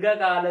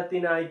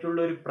ദീർഘകാലത്തിനായിട്ടുള്ള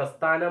ഒരു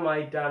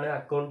പ്രസ്ഥാനമായിട്ടാണ്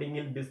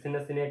അക്കൗണ്ടിങ്ങിൽ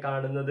ബിസിനസിനെ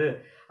കാണുന്നത്.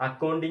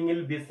 അക്കൗണ്ടിങ്ങിൽ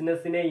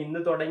ബിസിനസിനെ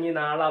ഇന്ന് തുടങ്ങി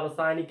നാളെ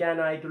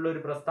അവസാനിക്കാനായിട്ടുള്ള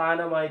ഒരു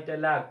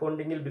പ്രസ്ഥാനമായിട്ടല്ല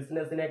അക്കൗണ്ടിങ്ങിൽ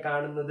ബിസിനസിനെ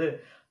കാണുന്നത്.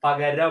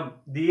 പകരം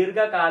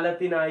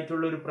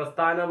ദീർഘകാലത്തിനായിട്ടുള്ള ഒരു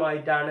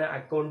പ്രസ്ഥാനമായിട്ടാണ്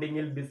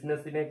അക്കൗണ്ടിങ്ങിൽ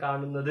ബിസിനസിനെ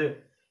കാണുന്നത്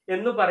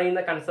എന്ന്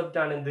പറയുന്ന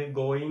കൺസെപ്റ്റാണ് എന്ത്?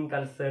 Going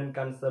concern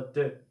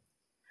concept.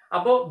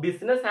 അപ്പോൾ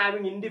ബിസിനസ്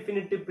ഹാവിങ്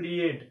ഇൻഡിഫിനിറ്റ്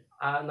പീരിയഡ്,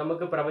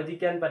 നമുക്ക്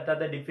പ്രവചിക്കാൻ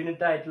പറ്റാത്ത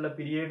ഡിഫിനിറ്റ് ആയിട്ടുള്ള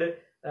പീരിയഡ്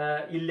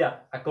ഇല്ല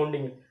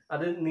അക്കൗണ്ടിങ്ങിൽ.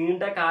 അത്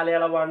നീണ്ട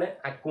കാലയളവാണ്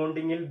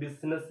അക്കൗണ്ടിങ്ങിൽ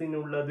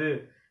ബിസിനസ്സിനുള്ളത്.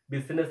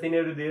 ബിസിനസ്സിനെ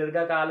ഒരു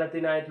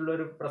ദീർഘകാലത്തിനായിട്ടുള്ള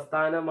ഒരു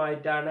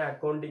പ്രസ്ഥാനമായിട്ടാണ്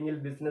അക്കൗണ്ടിങ്ങിൽ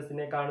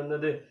ബിസിനസ്സിനെ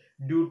കാണുന്നത്.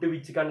 Due to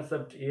which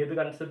concept? ഏത്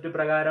കൺസെപ്റ്റ്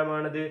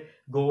പ്രകാരമാണത്?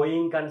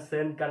 ഗോയിങ്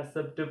കൺസേൺ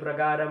കൺസെപ്റ്റ്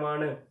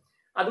പ്രകാരമാണ്.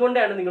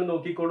 അതുകൊണ്ടാണ് നിങ്ങൾ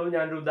നോക്കിക്കോളൂ,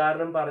 ഞാനൊരു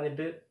ഉദാഹരണം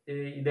പറഞ്ഞിട്ട്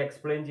ഇത്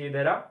എക്സ്പ്ലെയിൻ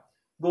ചെയ്തുതരാം.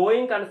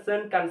 ഗോയിങ്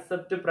കൺസേൺ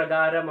കൺസെപ്റ്റ്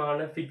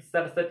പ്രകാരമാണ്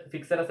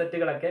ഫിക്സഡ്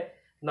അസറ്റുകളൊക്കെ,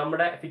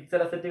 നമ്മുടെ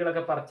ഫിക്സഡ്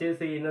അസറ്റുകളൊക്കെ പർച്ചേസ്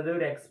ചെയ്യുന്നത്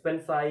ഒരു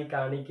എക്സ്പെൻസ് ആയി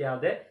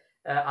കാണിക്കാതെ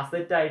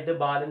അസറ്റ് ആയിട്ട്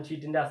ബാലൻസ്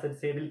ഷീറ്റിന്റെ അസറ്റ്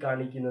സൈഡിൽ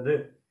കാണിക്കുന്നത്.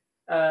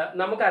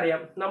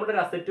 നമുക്കറിയാം, നമ്മളൊരു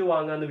അസറ്റ്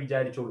വാങ്ങാന്ന്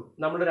വിചാരിച്ചോളൂ.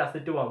 നമ്മളൊരു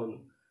അസറ്റ് വാങ്ങുന്നു.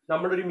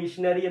 നമ്മളൊരു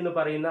മിഷനറി എന്ന്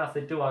പറയുന്ന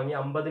അസറ്റ് വാങ്ങി,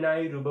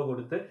 50,000 രൂപ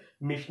കൊടുത്ത്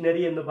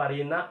മിഷനറി എന്ന്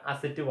പറയുന്ന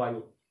അസറ്റ്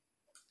വാങ്ങി.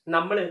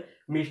 നമ്മൾ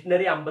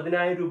മിഷനറി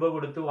 50,000 രൂപ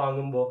കൊടുത്ത്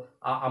വാങ്ങുമ്പോൾ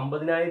ആ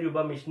 50,000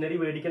 രൂപ മിഷനറി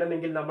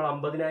മേടിക്കണമെങ്കിൽ നമ്മൾ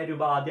 50,000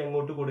 രൂപ ആദ്യം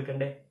അങ്ങോട്ട്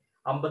കൊടുക്കണ്ടേ?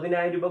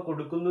 50,000 രൂപ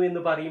കൊടുക്കുന്നു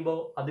എന്ന് പറയുമ്പോൾ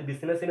അത്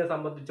ബിസിനസിനെ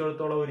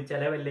സംബന്ധിച്ചിടത്തോളം ഒരു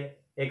ചെലവല്ലേ?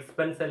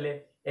 എക്സ്പെൻസ് അല്ലേ?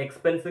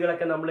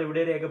 എക്സ്പെൻസുകളൊക്കെ നമ്മൾ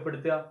എവിടെ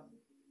രേഖപ്പെടുത്തുക?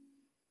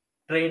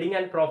 Trading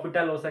and profit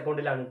and loss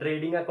അക്കൗണ്ടിലാണ്.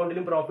 Trading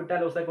അക്കൗണ്ടിലും profit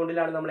and loss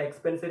അക്കൗണ്ടിലാണ് നമ്മൾ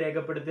എക്സ്പെൻസ്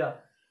രേഖപ്പെടുത്തുക.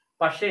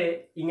 പക്ഷേ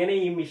ഇങ്ങനെ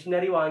ഈ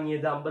മിഷനറി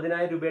വാങ്ങിയത്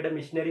 50,000 രൂപയുടെ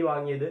മിഷനറി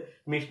വാങ്ങിയത്,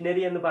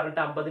 മിഷനറി എന്ന്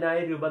പറഞ്ഞിട്ട്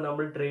 50,000 രൂപ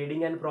നമ്മൾ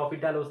trading and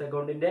profit and loss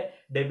അക്കൗണ്ടിന്റെ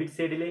ഡെബിറ്റ്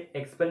സൈഡിൽ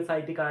എക്സ്പെൻസ്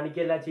ആയിട്ട്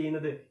കാണിക്കുകയല്ല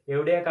ചെയ്യുന്നത്.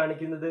 എവിടെയാ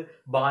കാണിക്കുന്നത്?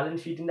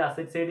 ബാലൻസ് ഷീറ്റിന്റെ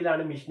അസറ്റ്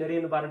സൈഡിലാണ് മിഷനറി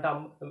എന്ന് പറഞ്ഞിട്ട്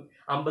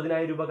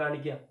 50,000 രൂപ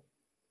കാണിക്കുക.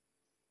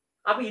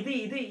 അപ്പൊ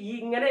ഇത്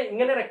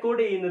ഇങ്ങനെ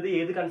റെക്കോർഡ് ചെയ്യുന്നത്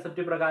ഏത്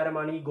കൺസെപ്റ്റ്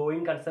പ്രകാരമാണ്? ഈ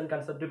ഗോയിങ് കൺസേൺ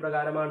കൺസെപ്റ്റ്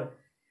പ്രകാരമാണ്.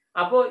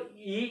 അപ്പോ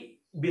ഈ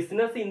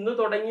ബിസിനസ് ഇന്ന്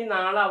തുടങ്ങി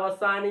നാളെ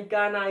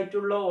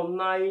അവസാനിക്കാനായിട്ടുള്ള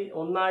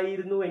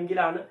ഒന്നായിരുന്നു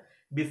എങ്കിലാണ്,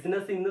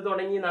 ബിസിനസ് ഇന്ന്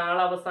തുടങ്ങി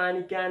നാളെ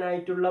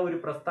അവസാനിക്കാനായിട്ടുള്ള ഒരു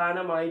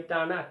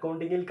പ്രസ്ഥാനമായിട്ടാണ്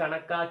അക്കൗണ്ടിങ്ങിൽ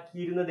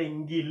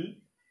കണക്കാക്കിയിരുന്നതെങ്കിൽ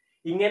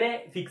ഇങ്ങനെ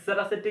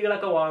ഫിക്സഡ്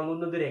അസറ്റുകളൊക്കെ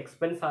വാങ്ങുന്നത് ഒരു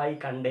എക്സ്പെൻസ് ആയി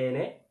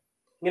കണ്ടേനെ.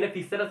 ഇങ്ങനെ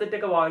ഫിക്സഡ് അസറ്റ്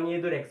ഒക്കെ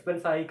വാങ്ങിയത് ഒരു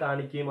എക്സ്പെൻസ് ആയി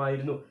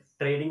കാണിക്കുമായിരുന്നു,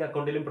 ട്രേഡിംഗ്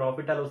അക്കൗണ്ടിലും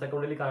പ്രോഫിറ്റ് ആൻഡ് ലോസ്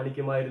അക്കൗണ്ടിലും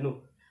കാണിക്കുമായിരുന്നു.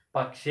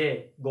 പക്ഷേ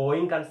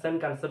ഗോയിങ് കൺസേൺ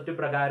കൺസെപ്റ്റ്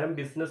പ്രകാരം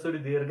ബിസിനസ് ഒരു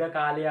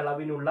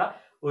ദീർഘകാലയളവിനുള്ള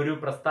ഒരു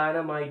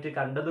പ്രസ്ഥാനമായിട്ട്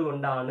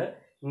കണ്ടതുകൊണ്ടാണ്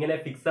ഇങ്ങനെ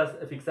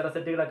ഫിക്സഡ്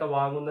അസറ്റുകളൊക്കെ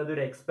വാങ്ങുന്നത്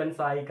ഒരു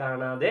എക്സ്പെൻസ് ആയി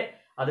കാണാതെ,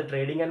 അത്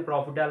trading and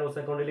profit and loss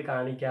അക്കൗണ്ടിൽ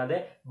കാണിക്കാതെ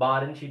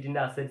ബാലൻസ്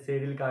ഷീറ്റിന്റെ അസറ്റ്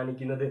സൈഡിൽ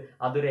കാണിക്കുന്നത്.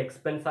 അതൊരു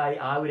എക്സ്പെൻസ് ആയി,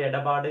 ആ ഒരു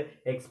ഇടപാട്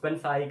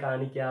എക്സ്പെൻസ് ആയി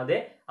കാണിക്കാതെ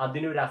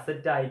അതിനൊരു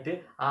അസറ്റ് ആയിട്ട്,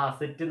 ആ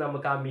അസറ്റ്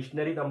നമുക്ക്, ആ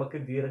മിഷനറി നമുക്ക്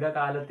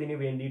ദീർഘകാലത്തിന്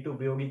വേണ്ടിയിട്ട്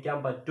ഉപയോഗിക്കാൻ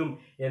പറ്റും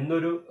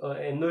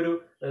എന്നൊരു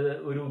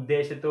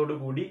ഉദ്ദേശത്തോടു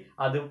കൂടി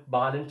അത്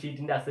ബാലൻസ്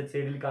ഷീറ്റിന്റെ അസറ്റ്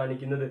സൈഡിൽ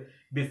കാണിക്കുന്നത്.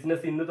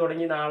 ബിസിനസ് ഇന്ന്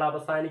തുടങ്ങി നാളെ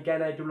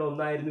അവസാനിക്കാനായിട്ടുള്ള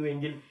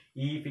ഒന്നായിരുന്നുവെങ്കിൽ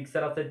ഈ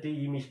ഫിക്സഡ് അസറ്റ്,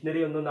 ഈ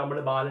മിഷനറി ഒന്നും നമ്മൾ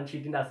ബാലൻസ്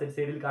ഷീറ്റിന്റെ അസറ്റ്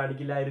സൈഡിൽ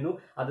കാണിക്കില്ലായിരുന്നു.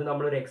 അത്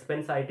നമ്മളൊരു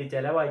എക്സ്പെൻസ് ആയിട്ട്,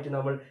 ചെലവായിട്ട്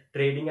നമ്മൾ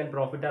trading and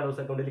profit and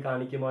loss അക്കൗണ്ടിൽ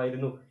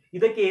കാണിക്കുമായിരുന്നു.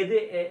 ഇതൊക്കെ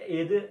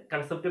ഏത്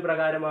കൺസെപ്റ്റ്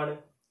പ്രകാരമാണ്?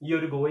 ഈ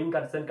ഒരു ഗോയിങ്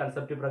കൺസേൺ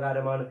കൺസെപ്റ്റ്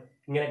പ്രകാരമാണ്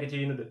ഇങ്ങനെയൊക്കെ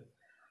ചെയ്യുന്നത്.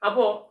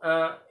 അപ്പോ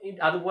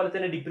അതുപോലെ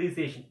തന്നെ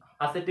ഡിപ്രീസിയേഷൻ,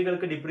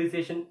 അസറ്റുകൾക്ക്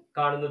ഡിപ്രീസിയേഷൻ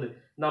കാണുന്നത്,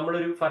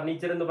 നമ്മളൊരു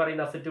ഫർണിച്ചർ എന്ന്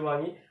പറയുന്ന അസറ്റ്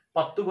വാങ്ങി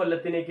 10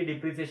 കൊല്ലത്തിലേക്ക്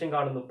ഡിപ്രീസിയേഷൻ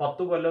കാണുന്നു.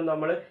 10 കൊല്ലം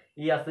നമ്മൾ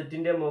ഈ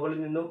അസറ്റിന്റെ മുകളിൽ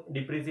നിന്നും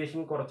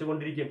ഡിപ്രീസിയേഷൻ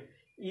കുറച്ചുകൊണ്ടിരിക്കും.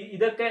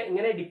 ഇതൊക്കെ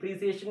ഇങ്ങനെ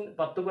ഡിപ്രീസിയേഷൻ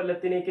 10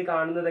 കൊല്ലത്തിലേക്ക്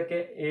കാണുന്നതൊക്കെ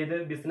ഏത്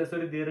ബിസിനസ്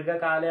ഒരു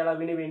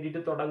ദീർഘകാലയളവിന്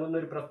വേണ്ടിയിട്ട് തുടങ്ങുന്ന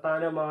ഒരു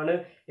പ്രസ്ഥാനമാണ്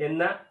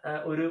എന്ന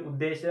ഒരു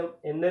ഉദ്ദേശം,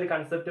 എന്നൊരു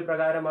കൺസെപ്റ്റ്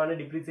പ്രകാരമാണ്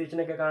ഡിപ്രീസിയേഷൻ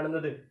ഒക്കെ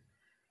കാണുന്നത്.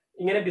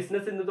 ഇങ്ങനെ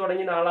ബിസിനസ് ഇന്ന്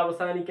തുടങ്ങി നാളെ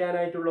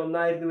അവസാനിക്കാനായിട്ടുള്ള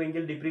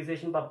ഒന്നായിരുന്നുവെങ്കിൽ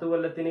ഡിപ്രീസിയേഷൻ 10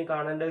 കൊല്ലത്തിന്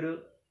കാണേണ്ട ഒരു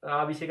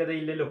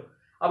ആവശ്യകതയില്ലല്ലോ.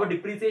 അപ്പൊ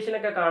ഡിപ്രീസിയേഷൻ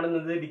ഒക്കെ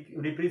കാണുന്നത്,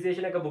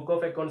 ഡിപ്രീസിയേഷൻ ഒക്കെ ബുക്ക്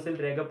ഓഫ് അക്കൗണ്ട്സിൽ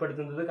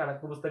രേഖപ്പെടുത്തുന്നത്,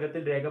 കണക്ക്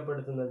പുസ്തകത്തിൽ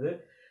രേഖപ്പെടുത്തുന്നത്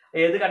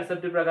ഏത്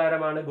കൺസെപ്റ്റ്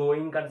പ്രകാരമാണ്?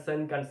 ഗോയിങ്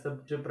കൺസേൺ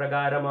കൺസെപ്റ്റ്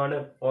പ്രകാരമാണ്,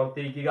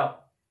 ഓർത്തിരിക്കുക.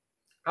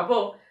 അപ്പോ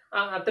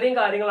അത്രയും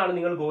കാര്യങ്ങളാണ്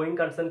നിങ്ങൾ ഗോയിങ്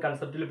കൺസേൺ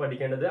കൺസെപ്റ്റിൽ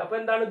പഠിക്കേണ്ടത്. അപ്പൊ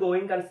എന്താണ്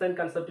ഗോയിങ് കൺസേൺ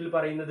കൺസെപ്റ്റിൽ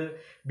പറയുന്നത്?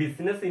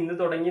 ബിസിനസ് ഇന്ന്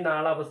തുടങ്ങി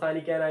നാളെ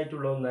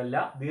അവസാനിക്കാനായിട്ടുള്ള ഒന്നല്ല,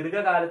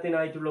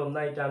 ദീർഘകാലത്തിനായിട്ടുള്ള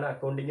ഒന്നായിട്ടാണ്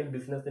അക്കൗണ്ടിങ്ങിൽ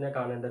ബിസിനസിനെ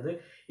കാണേണ്ടത്.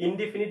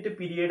 ഇൻഡിഫിനിറ്റ്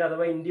പീരിയഡ്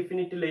അഥവാ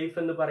ഇൻഡിഫിനിറ്റ് ലൈഫ്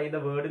എന്ന് പറയുന്ന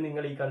വേർഡ്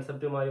നിങ്ങൾ ഈ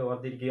കൺസെപ്റ്റുമായി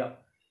ഓർത്തിരിക്കുക.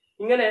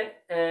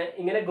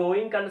 ഇങ്ങനെ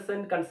ഗോയിങ് കൺസേൺ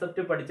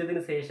കൺസെപ്റ്റ്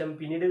പഠിച്ചതിന് ശേഷം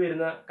പിന്നീട്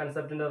വരുന്ന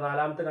കൺസെപ്റ്റിന്റെ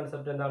 4ാമത്തെ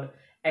കൺസെപ്റ്റ് എന്താണ്?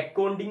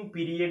 Accounting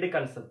period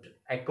concept.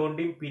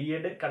 Accounting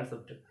period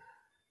concept.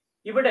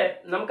 ഇവിടെ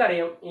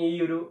നമുക്കറിയാം, ഈ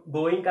ഒരു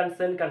ഗോയിങ്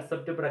കൺസേൺ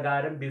കൺസെപ്റ്റ്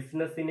പ്രകാരം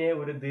ബിസിനസിനെ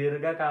ഒരു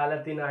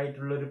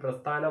ദീർഘകാലത്തിനായിട്ടുള്ള ഒരു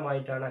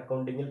പ്രസ്ഥാനമായിട്ടാണ്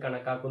അക്കൗണ്ടിങ്ങിൽ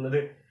കണക്കാക്കുന്നത്.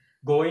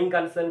 ഗോയിങ്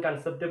കൺസേൺ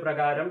കൺസെപ്റ്റ്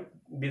പ്രകാരം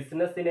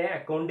ബിസിനസിനെ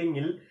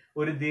അക്കൗണ്ടിങ്ങിൽ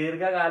ഒരു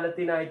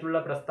ദീർഘകാലത്തിനായിട്ടുള്ള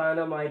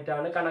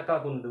പ്രസ്ഥാനമായിട്ടാണ്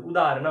കണക്കാക്കുന്നത്.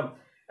 ഉദാഹരണം,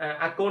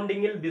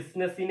 അക്കൗണ്ടിങ്ങിൽ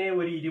ബിസിനസിനെ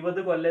ഒരു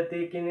 20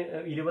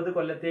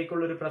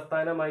 കൊല്ലത്തേക്കുള്ള ഒരു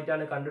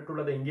പ്രസ്ഥാനമായിട്ടാണ്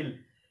കണ്ടിട്ടുള്ളതെങ്കിൽ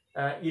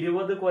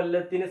 20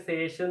 കൊല്ലത്തിന്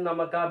ശേഷം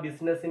നമുക്ക് ആ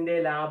ബിസിനസിന്റെ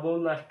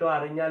ലാഭവും നഷ്ടവും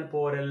അറിഞ്ഞാൽ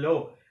പോരല്ലോ.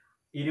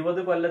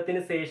 20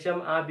 കൊല്ലത്തിന് ശേഷം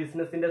ആ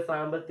ബിസിനസിന്റെ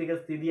സാമ്പത്തിക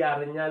സ്ഥിതി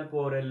അറിഞ്ഞാൽ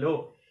പോരല്ലോ.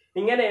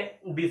 ഇങ്ങനെ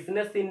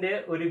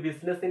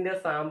ബിസിനസിന്റെ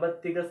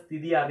സാമ്പത്തിക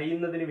സ്ഥിതി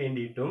അറിയുന്നതിന്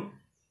വേണ്ടിയിട്ടും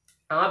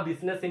ആ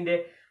ബിസിനസിന്റെ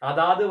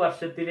അതാത്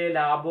വർഷത്തിലെ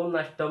ലാഭവും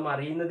നഷ്ടവും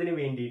അറിയുന്നതിന്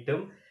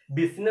വേണ്ടിയിട്ടും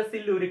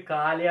ബിസിനസ്സിൽ ഒരു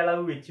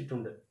കാലയളവ്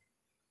വെച്ചിട്ടുണ്ട്.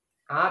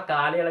 ആ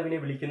കാലയളവിനെ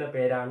വിളിക്കുന്ന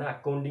പേരാണ്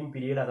അക്കൗണ്ടിങ്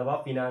പീരീഡ് അഥവാ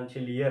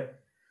ഫിനാൻഷ്യൽ ഇയർ.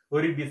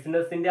 ഒരു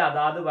ബിസിനസിന്റെ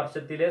അതാത്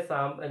വർഷത്തിലെ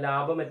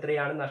ലാഭം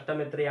എത്രയാണ്, നഷ്ടം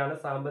എത്രയാണ്,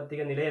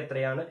 സാമ്പത്തിക നില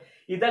എത്രയാണ്,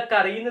 ഇതൊക്കെ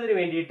അറിയുന്നതിന്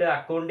വേണ്ടിയിട്ട്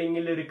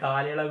അക്കൗണ്ടിങ്ങിൽ ഒരു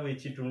കാലയളവ്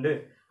വെച്ചിട്ടുണ്ട്.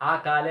 ആ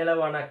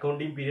കാലയളവാണ്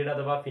അക്കൗണ്ടിങ് പീരീഡ്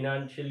അഥവാ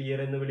ഫിനാൻഷ്യൽ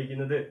ഇയർ എന്ന്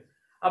വിളിക്കുന്നത്.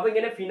 അപ്പൊ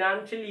ഇങ്ങനെ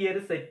ഫിനാൻഷ്യൽ ഇയർ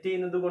സെറ്റ്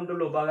ചെയ്യുന്നത്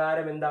കൊണ്ടുള്ള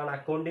ഉപകാരം എന്താണ്?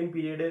 അക്കൗണ്ടിങ്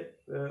പീരീഡ്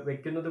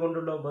വെക്കുന്നത്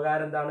കൊണ്ടുള്ള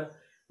ഉപകാരം എന്താണ്?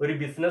 ഒരു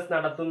ബിസിനസ്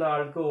നടത്തുന്ന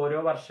ആൾക്ക്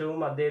ഓരോ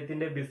വർഷവും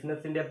അദ്ദേഹത്തിന്റെ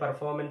ബിസിനസിന്റെ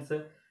പെർഫോമൻസ്,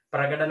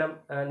 പ്രകടനം,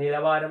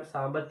 നിലവാരം,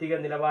 സാമ്പത്തിക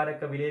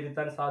നിലവാരമൊക്കെ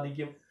വിലയിരുത്താൻ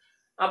സാധിക്കും.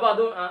 അപ്പൊ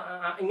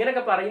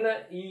ഇങ്ങനെയൊക്കെ പറയുന്ന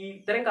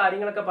ഇത്തരം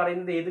കാര്യങ്ങളൊക്കെ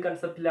പറയുന്നത് ഏത്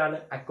കൺസെപ്റ്റിലാണ്?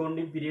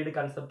 Accounting period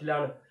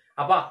കൺസെപ്റ്റിലാണ്.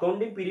 അപ്പൊ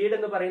അക്കൗണ്ടിങ് പീരീഡ്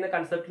എന്ന് പറയുന്ന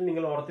കൺസെപ്റ്റിൽ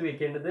നിങ്ങൾ ഓർത്ത്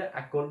വെക്കേണ്ടത്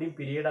അക്കൗണ്ടിങ്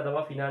പീരീഡ്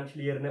അഥവാ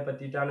ഫിനാൻഷ്യൽ ഇയറിനെ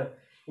പറ്റിയിട്ടാണ്.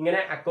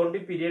 ഇങ്ങനെ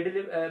അക്കൗണ്ടിങ്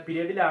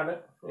പീരീഡിലാണ്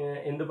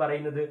എന്ത്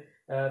പറയുന്നത്?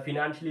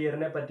 ഫിനാൻഷ്യൽ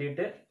ഇയറിനെ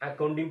പറ്റിയിട്ട്,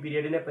 അക്കൗണ്ടിങ്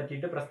പീരീഡിനെ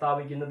പറ്റിയിട്ട്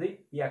പ്രസ്താവിക്കുന്നത്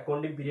ഈ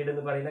അക്കൗണ്ടിങ് പീരീഡ്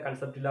എന്ന് പറയുന്ന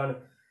കൺസെപ്റ്റിലാണ്.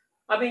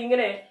 അപ്പൊ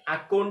ഇങ്ങനെ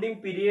അക്കൗണ്ടിങ്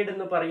പീരീഡ്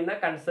എന്ന് പറയുന്ന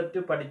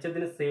കൺസെപ്റ്റ്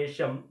പഠിച്ചതിന്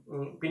ശേഷം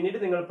പിന്നീട്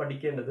നിങ്ങൾ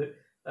പഠിക്കേണ്ടത്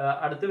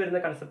അടുത്ത് വരുന്ന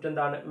കൺസെപ്റ്റ്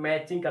എന്താണ്?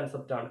 മാച്ചിങ്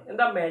കൺസെപ്റ്റ് ആണ്.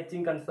 എന്താ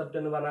മാച്ചിങ് കൺസെപ്റ്റ്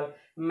എന്ന് പറഞ്ഞാൽ?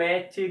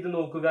 മാച്ച് ചെയ്ത്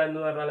നോക്കുക എന്ന്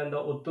പറഞ്ഞാൽ എന്താ?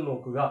 ഒത്തു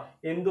നോക്കുക.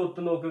 എന്ത്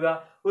ഒത്തു നോക്കുക?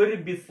 ഒരു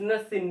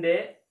ബിസിനസിന്റെ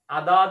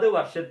അതാത്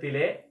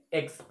വർഷത്തിലെ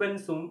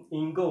എക്സ്പെൻസും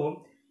ഇൻകവും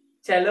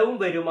ചെലവും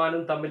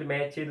വരുമാനവും തമ്മിൽ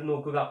മാച്ച് ചെയ്ത്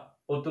നോക്കുക,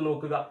 ഒത്തു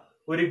നോക്കുക.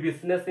 ഒരു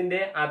ബിസിനസിന്റെ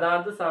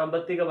അതാത്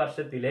സാമ്പത്തിക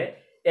വർഷത്തിലെ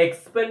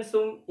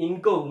എക്സ്പെൻസും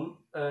ഇൻകവും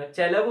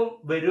ചെലവും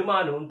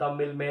വരുമാനവും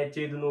തമ്മിൽ മാച്ച്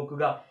ചെയ്ത്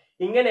നോക്കുക.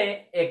 ഇങ്ങനെ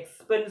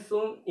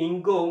എക്സ്പെൻസും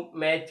ഇൻകവും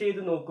മാച്ച്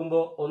ചെയ്ത്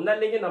നോക്കുമ്പോൾ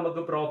ഒന്നല്ലെങ്കിൽ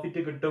നമുക്ക്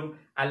പ്രോഫിറ്റ് കിട്ടും,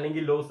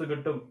 അല്ലെങ്കിൽ ലോസ്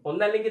കിട്ടും.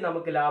 ഒന്നല്ലെങ്കിൽ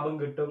നമുക്ക് ലാഭം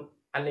കിട്ടും,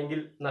 അല്ലെങ്കിൽ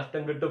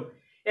നഷ്ടം കിട്ടും.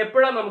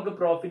 എപ്പോഴാണ് നമുക്ക്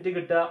പ്രോഫിറ്റ്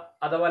കിട്ടുക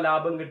അഥവാ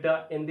ലാഭം കിട്ടുക?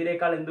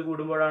 എന്തിനേക്കാൾ എന്ത്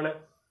കൂടുമ്പോഴാണ്?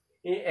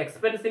 ഈ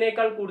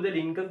എക്സ്പെൻസിനേക്കാൾ കൂടുതൽ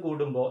ഇൻകം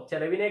കൂടുമ്പോൾ,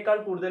 ചെലവിനേക്കാൾ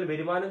കൂടുതൽ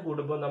വരുമാനം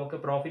കൂടുമ്പോൾ നമുക്ക്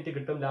പ്രോഫിറ്റ്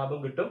കിട്ടും, ലാഭം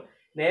കിട്ടും.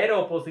 നേരെ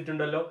ഓപ്പോസിറ്റ്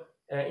ഉണ്ടല്ലോ.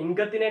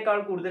 ഇൻകത്തിനേക്കാൾ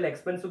കൂടുതൽ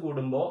എക്സ്പെൻസ്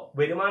കൂടുമ്പോൾ,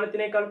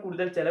 വരുമാനത്തിനേക്കാൾ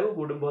കൂടുതൽ ചെലവ്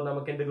കൂടുമ്പോൾ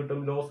നമുക്ക് എന്ത് കിട്ടും?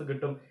 ലോസ്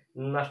കിട്ടും,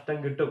 നഷ്ടം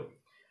കിട്ടും.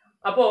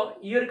 അപ്പോൾ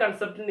ഈ ഒരു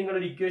കൺസെപ്റ്റിൽ നിങ്ങൾ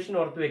ഒരു ഇക്വേഷൻ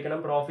ഓർത്ത് വെക്കണം.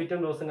 പ്രോഫിറ്റും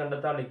ലോസും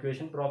കണ്ടെത്താനുള്ള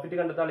ഇക്വേഷൻ. പ്രോഫിറ്റ്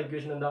കണ്ടെത്താനുള്ള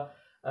ഇക്വേഷൻ എന്താ?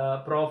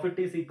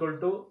 Profit is equal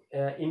to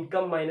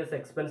income minus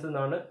expense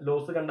എന്നാണ്.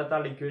 ലോസ്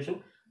കണ്ടെത്താനുള്ള equation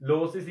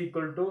loss is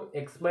equal to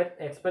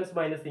expense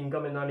minus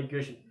income എന്നാണ്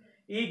ഇക്വേഷൻ.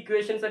 ഈ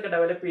ഇക്വേഷൻസ് ഒക്കെ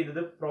ഡെവലപ്പ്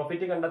ചെയ്തത്,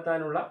 പ്രോഫിറ്റ്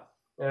കണ്ടെത്താനുള്ള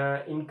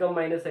ഇൻകം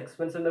മൈനസ്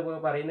എക്സ്പെൻസ് എന്ന്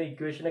പറയുന്ന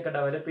ഇക്വേഷൻ ഒക്കെ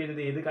ഡെവലപ്പ്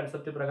ചെയ്തത് ഏത്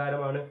കൺസെപ്റ്റ്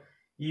പ്രകാരമാണ്?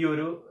 ഈ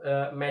ഒരു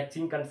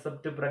മാച്ചിങ്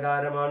കൺസെപ്റ്റ്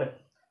പ്രകാരമാണ്.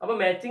 അപ്പൊ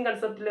മാച്ചിങ്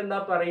കൺസെപ്റ്റിൽ എന്താ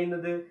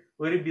പറയുന്നത്?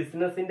 ഒരു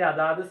ബിസിനസിന്റെ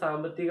അതാത്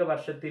സാമ്പത്തിക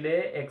വർഷത്തിലെ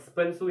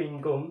എക്സ്പെൻസും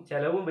ഇൻകവും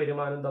ചെലവും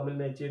വരുമാനവും തമ്മിൽ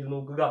മാച്ച് ചെയ്ത്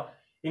നോക്കുക.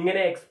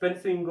 ഇങ്ങനെ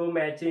എക്സ്പെൻസും ഇൻകവും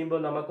മാച്ച് ചെയ്യുമ്പോൾ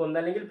നമുക്ക്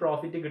ഒന്നല്ലെങ്കിൽ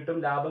പ്രോഫിറ്റ് കിട്ടും,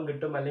 ലാഭം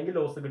കിട്ടും, അല്ലെങ്കിൽ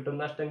ലോസ് കിട്ടും,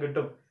 നഷ്ടം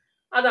കിട്ടും.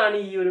 അതാണ്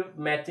ഈ ഒരു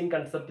മാച്ചിങ്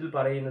കൺസെപ്റ്റിൽ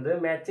പറയുന്നത്.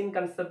 മാച്ചിങ്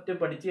കൺസെപ്റ്റ്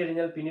പഠിച്ചു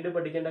കഴിഞ്ഞാൽ പിന്നീട്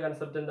പഠിക്കേണ്ട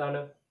കൺസെപ്റ്റ്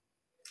എന്താണ്?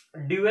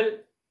 ഡ്യുവൽ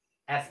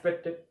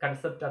ആസ്പെക്ട്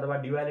കൺസെപ്റ്റ് അഥവാ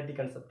duality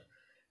concept.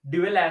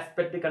 Dual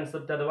aspect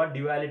concept അഥവാ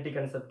ഡ്യുവാലിറ്റി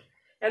കൺസെപ്റ്റ്.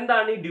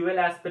 എന്താണ് ഈ ഡ്യുവൽ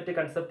ആസ്പെക്ട്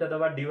കൺസെപ്റ്റ്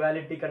അഥവാ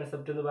ഡ്യുവാലിറ്റി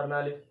കൺസെപ്റ്റ് എന്ന്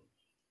പറഞ്ഞാൽ?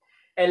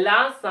 എല്ലാ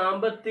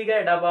സാമ്പത്തിക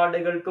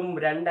ഇടപാടുകൾക്കും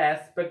രണ്ട്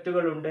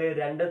ആസ്പെക്റ്റുകളുണ്ട്,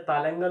 രണ്ട്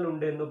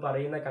തലങ്ങളുണ്ട് എന്ന്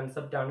പറയുന്ന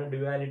കൺസെപ്റ്റ് ആണ്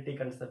ഡ്യുവാലിറ്റി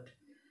കൺസെപ്റ്റ്.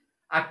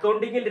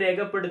 അക്കൗണ്ടിങ്ങിൽ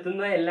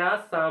രേഖപ്പെടുത്തുന്ന എല്ലാ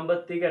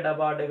സാമ്പത്തിക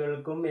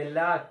ഇടപാടുകൾക്കും,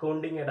 എല്ലാ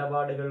അക്കൗണ്ടിങ്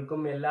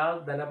ഇടപാടുകൾക്കും, എല്ലാ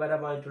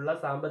ധനപരമായിട്ടുള്ള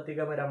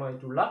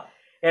സാമ്പത്തികപരമായിട്ടുള്ള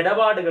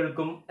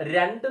ഇടപാടുകൾക്കും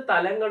രണ്ട്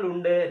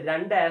തലങ്ങളുണ്ട്,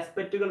 രണ്ട്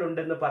ആസ്പെക്റ്റുകൾ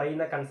ഉണ്ട് എന്ന്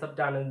പറയുന്ന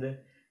കൺസെപ്റ്റ് ആണ് എന്ത്?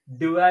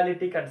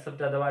 ഡ്യുവാലിറ്റി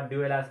കൺസെപ്റ്റ് അഥവാ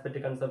ഡ്യുവൽ ആസ്പെക്ട്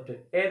കൺസെപ്റ്റ്.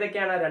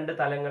 ഏതൊക്കെയാണ് രണ്ട്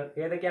തലങ്ങൾ?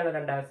 ഏതൊക്കെയാണ്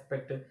രണ്ട്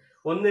ആസ്പെക്ട്?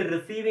 ഒന്ന്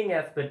റിസീവിംഗ്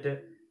ആസ്പെക്ട്,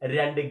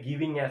 രണ്ട്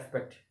ഗിവിംഗ്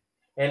ആസ്പെക്ട്.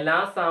 എല്ലാ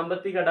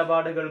സാമ്പത്തിക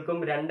ഇടപാടുകൾക്കും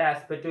രണ്ട്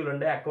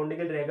ആസ്പെക്റ്റുകളുണ്ട്.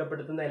 അക്കൗണ്ടിങ്ങിൽ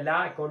രേഖപ്പെടുത്തുന്ന എല്ലാ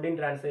അക്കൗണ്ടിങ്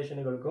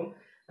ട്രാൻസാക്ഷനുകൾക്കും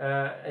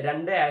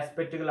രണ്ട്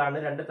ആസ്പെക്റ്റുകളാണ്,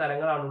 രണ്ട്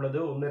തലങ്ങളാണുള്ളത്.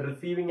 ഒന്ന്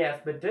റിസീവിംഗ്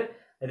ആസ്പെക്ട്,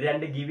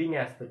 രണ്ട് ഗിവിംഗ്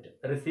ആസ്പെക്ട്.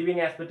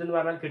 റിസീവിംഗ് ആസ്പെക്ട് എന്ന്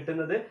പറഞ്ഞാൽ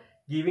കിട്ടുന്നത്,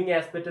 ഗിവിംഗ്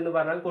ആസ്പെക്ട് എന്ന്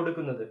പറഞ്ഞാൽ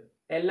കൊടുക്കുന്നത്.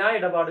 എല്ലാ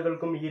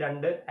ഇടപാടുകൾക്കും ഈ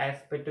രണ്ട്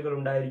ആസ്പെക്റ്റുകൾ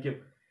ഉണ്ടായിരിക്കും.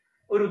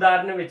 ഒരു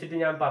ഉദാഹരണം വെച്ചിട്ട്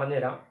ഞാൻ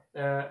പറഞ്ഞുതരാം.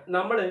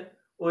 നമ്മൾ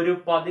ഒരു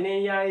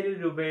 15,000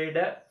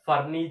 രൂപയുടെ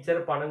ഫർണിച്ചർ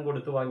പണം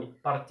കൊടുത്തു വാങ്ങി.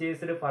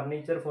 Purchased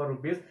furniture four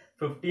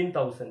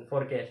 ₹15,000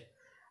 for cash.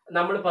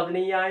 നമ്മൾ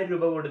 15,000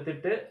 രൂപ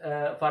കൊടുത്തിട്ട്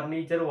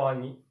ഫർണിച്ചർ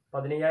വാങ്ങി.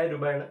 15,000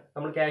 രൂപയാണ്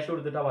നമ്മൾ ക്യാഷ്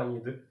കൊടുത്തിട്ടാണ്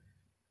വാങ്ങിയത്.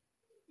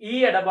 ഈ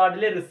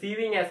ഇടപാടിലെ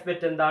റിസീവിംഗ്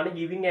ആസ്പെക്ട് എന്താണ്?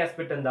 ഗിവിംഗ്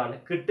ആസ്പെക്ട് എന്താണ്?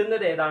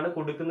 കിട്ടുന്നത് ഏതാണ്?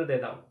 കൊടുക്കുന്നത്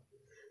ഏതാണ്?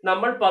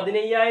 നമ്മൾ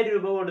 15,000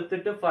 രൂപ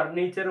കൊടുത്തിട്ട്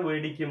ഫർണിച്ചർ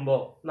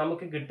മേടിക്കുമ്പോൾ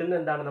നമുക്ക് കിട്ടുന്ന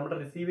എന്താണ്? നമ്മൾ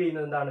റിസീവ്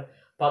ചെയ്യുന്നത് എന്താണ്?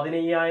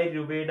 15,000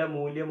 രൂപയുടെ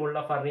മൂല്യമുള്ള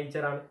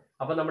ഫർണിച്ചർ ആണ്.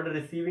 അപ്പൊ നമ്മുടെ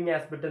റിസീവിംഗ്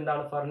ആസ്പെക്ട്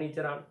എന്താണ്?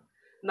 ഫർണിച്ചർ ആണ്.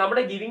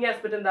 നമ്മുടെ ഗിവിംഗ്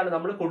ആസ്പെക്ട് എന്താണ്?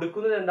 നമ്മൾ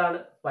കൊടുക്കുന്നത് എന്താണ്?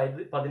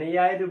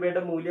 15,000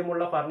 രൂപയുടെ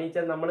മൂല്യമുള്ള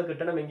ഫർണിച്ചർ നമുക്ക്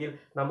കിട്ടണമെങ്കിൽ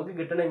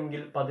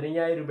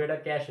 15,000 രൂപയുടെ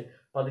ക്യാഷ്,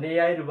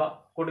 15,000 രൂപ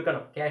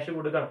കൊടുക്കണം, ക്യാഷ്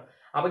കൊടുക്കണം.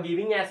 അപ്പൊ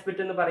ഗിവിംഗ്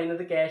ആസ്പെക്ട് എന്ന്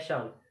പറയുന്നത് ക്യാഷ്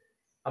ആണ്.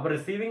 അപ്പൊ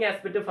റിസീവിംഗ്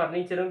ആസ്പെക്ട്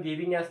ഫർണിച്ചറും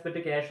ഗിവിംഗ്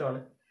ആസ്പെക്ട് ക്യാഷും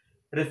ആണ്.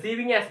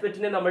 റിസീവിംഗ്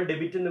ആസ്പെക്റ്റിനെ നമ്മൾ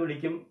ഡെബിറ്റ് എന്ന്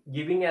വിളിക്കും,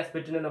 ഗിവിംഗ്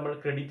ആസ്പെക്റ്റിനെ നമ്മൾ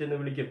ക്രെഡിറ്റ് എന്ന്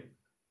വിളിക്കും.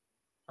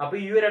 അപ്പൊ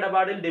ഈ ഒരു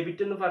ഇടപാടിൽ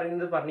ഡെബിറ്റ് എന്ന്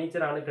പറയുന്നത്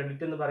ഫർണിച്ചർ ആണ്,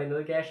 ക്രെഡിറ്റ് എന്ന്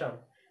പറയുന്നത് ക്യാഷ് ആണ്.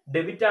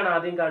 ഡെബിറ്റ് ആണ്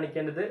ആദ്യം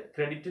കാണിക്കേണ്ടത്,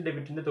 ക്രെഡിറ്റ്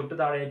ഡെബിറ്റിന്റെ തൊട്ട്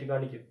താഴെയായിട്ട്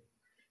കാണിക്കും.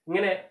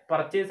 ഇങ്ങനെ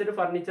പർച്ചേസ്ഡ്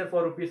ഫർണിച്ചർ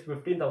ഫോർ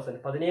 ₹15,000,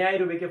 15,000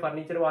 രൂപയ്ക്ക്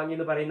ഫർണിച്ചർ വാങ്ങി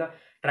എന്ന് പറയുന്ന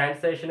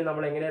ട്രാൻസാക്ഷന്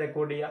നമ്മൾ എങ്ങനെ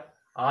റെക്കോർഡ് ചെയ്യുക?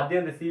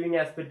 ആദ്യം റിസീവിംഗ്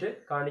ആസ്പെക്ട്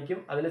കാണിക്കും,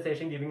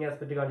 അതിനുശേഷം ഗിവിംഗ്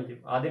ആസ്പെക്ട് കാണിക്കും.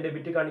 ആദ്യം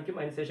ഡെബിറ്റ് കാണിക്കും,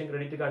 അതിനുശേഷം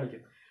ക്രെഡിറ്റ്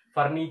കാണിക്കും.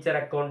 Furniture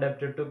account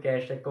debit to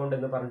cash account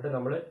എന്ന് പറഞ്ഞിട്ട്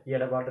നമ്മൾ ഈ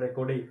ഇടപാട്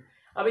റെക്കോർഡ് ചെയ്യും.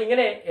 അപ്പൊ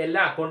ഇങ്ങനെ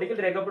എല്ലാ അക്കൗണ്ടിങ്ങിൽ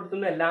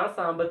രേഖപ്പെടുത്തുന്ന എല്ലാ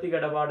സാമ്പത്തിക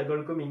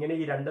ഇടപാടുകൾക്കും ഇങ്ങനെ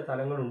ഈ രണ്ട്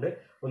തലങ്ങളുണ്ട്.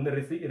 ഒന്ന്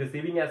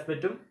റിസീവിംഗ്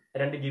ആസ്പെക്റ്റും,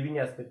 രണ്ട്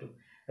ഗിവിംഗ് ആസ്പെക്റ്റും.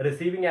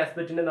 റിസീവിംഗ്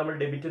ആസ്പെക്റ്റിനെ നമ്മൾ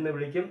ഡെബിറ്റ് എന്ന്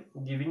വിളിക്കും,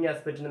 ഗിവിംഗ്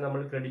ആസ്പെക്റ്റിനെ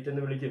നമ്മൾ ക്രെഡിറ്റ്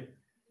എന്ന് വിളിക്കും.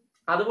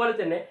 അതുപോലെ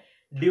തന്നെ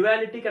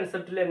ഡ്യുവാലിറ്റി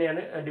കൺസെപ്റ്റിൽ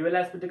തന്നെയാണ്, ഡ്യുവൽ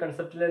ആസ്പെക്ട്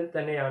കൺസെപ്റ്റിൽ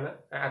തന്നെയാണ്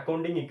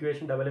അക്കൗണ്ടിങ്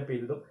ഇക്വേഷൻ ഡെവലപ്പ്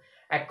ചെയ്തതും.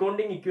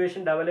 അക്കൗണ്ടിങ്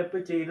ഇക്വേഷൻ ഡെവലപ്പ്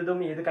ചെയ്തതും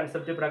ഏത്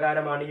കൺസെപ്റ്റ്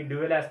പ്രകാരമാണ്? ഈ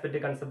ഡ്യുവൽ ആസ്പെക്ട്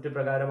കൺസെപ്റ്റ്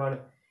പ്രകാരമാണ്.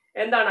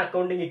 എന്താണ്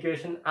accounting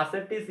equation?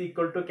 Asset is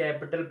equal to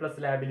capital plus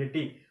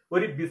liability.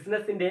 ഒരു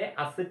ബിസിനസിന്റെ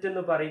അസറ്റ്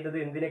എന്ന് പറയുന്നത്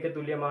എന്തിനൊക്കെ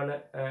തുല്യമാണ്?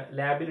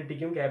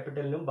 ലാബിലിറ്റിക്കും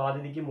ക്യാപിറ്റലിനും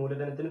ബാധ്യതയ്ക്കും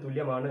മൂലധനത്തിനും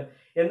തുല്യമാണ്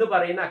എന്ന്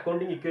പറയുന്ന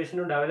അക്കൗണ്ടിങ്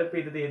ഇക്വേഷനും ഡെവലപ്പ്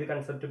ചെയ്തത് ഏത്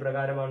കൺസെപ്റ്റ്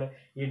പ്രകാരമാണ്?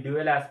 ഈ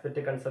ഡ്യുവൽ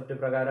ആസ്പെക്ട് കൺസെപ്റ്റ്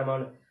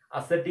പ്രകാരമാണ്.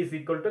 Asset is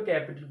equal to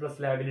capital plus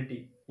liability.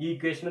 ഈ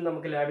ഇക്വേഷനും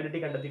നമുക്ക് liability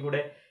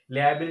കണ്ടെത്തിക്കൂടെ?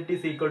 Liability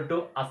is equal to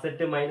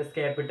asset minus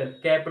capital.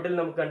 Capital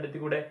നമുക്ക്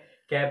കണ്ടെത്തിക്കൂടെ?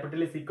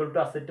 Capital is equal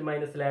to asset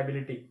minus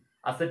liability.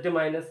 Asset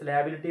minus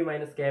liability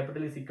minus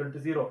capital is equal to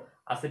 0.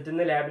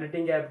 അസറ്റിന്ന്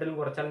ലാബിലിറ്റിയും ക്യാപിറ്റലും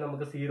കുറച്ചാൽ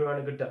നമുക്ക് 0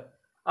 ആണ് കിട്ടുക.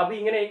 അപ്പൊ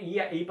ഇങ്ങനെ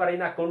ഈ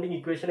പറയുന്ന അക്കൗണ്ടിങ്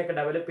ഇക്വേഷൻ ഒക്കെ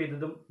ഡെവലപ്പ്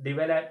ചെയ്തതും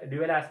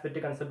ഡ്യുവൽ ആസ്പെക്ട്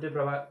കൺസെപ്റ്റ്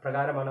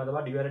പ്രകാരമാണ്,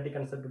 അഥവാ ഡ്യുവാലിറ്റി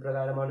കൺസെപ്റ്റ്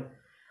പ്രകാരമാണ്.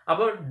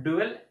 അപ്പോൾ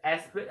ഡ്യുവൽ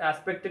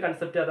ആസ്പെക്ട്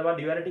കൺസെപ്റ്റ് അഥവാ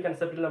ഡ്യുവാലിറ്റി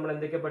കൺസെപ്റ്റിൽ നമ്മൾ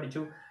എന്തൊക്കെ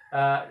പഠിച്ചു?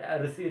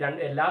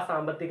 എല്ലാ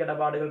സാമ്പത്തിക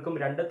ഇടപാടുകൾക്കും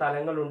രണ്ട്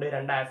തലങ്ങളുണ്ട്,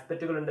 രണ്ട്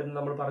ആസ്പെക്റ്റുകളുണ്ട് എന്ന്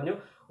നമ്മൾ പറഞ്ഞു.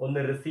 ഒന്ന്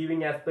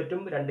റിസീവിങ്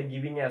ആസ്പെക്റ്റും രണ്ട്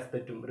ഗിവിങ്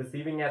ആസ്പെക്റ്റും.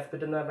 റിസീവിങ്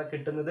ആസ്പെക്റ്റ് എന്ന് പറഞ്ഞാൽ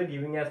കിട്ടുന്നത്,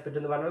 ഗിവിങ് ആസ്പെക്റ്റ്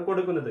എന്ന് പറഞ്ഞാൽ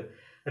കൊടുക്കുന്നത്.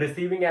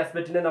 റിസീവിങ്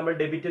ആസ്പെക്റ്റിനെ നമ്മൾ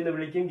ഡെബിറ്റ് എന്ന്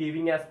വിളിക്കും,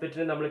 ഗിവിങ്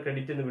ആസ്പെക്റ്റിനെ നമ്മൾ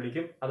ക്രെഡിറ്റ് എന്ന്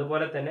വിളിക്കും.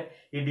 അതുപോലെ തന്നെ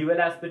ഈ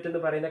ഡ്യുവൽ ആസ്പെക്റ്റ്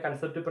എന്ന് പറയുന്ന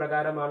കൺസെപ്റ്റ്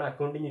പ്രകാരമാണ്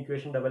അക്കൗണ്ടിങ്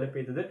ഇക്വേഷൻ ഡെവലപ്പ്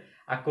ചെയ്തത്.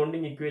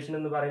 അക്കൗണ്ടിങ് ഇക്വേഷൻ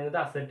എന്ന് പറയുന്നത്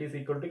asset is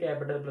equal to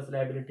capital plus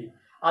liability.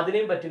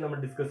 അതിനെയും പറ്റി നമ്മൾ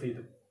ഡിസ്കസ്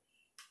ചെയ്തു.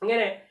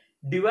 ഇങ്ങനെ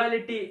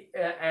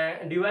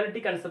ഡ്യുവാലിറ്റി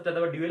കൺസെപ്റ്റ്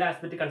അഥവാ ഡ്യുവൽ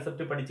ആസ്പെക്ട്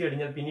കൺസെപ്റ്റ് പഠിച്ചു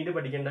കഴിഞ്ഞാൽ പിന്നീട്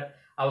പഠിക്കേണ്ട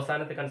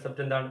അവസാനത്തെ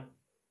കൺസെപ്റ്റ് എന്താണ്?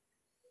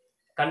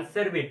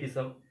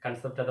 കൺസർവേറ്റിസം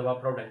കൺസെപ്റ്റ് അഥവാ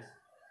പ്രൊവിഡൻസ്.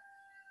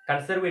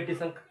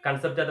 കൺസർവേറ്റിസം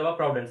കൺസെപ്റ്റ് അഥവാ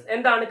പ്രൊവിഡൻസ്.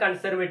 എന്താണ്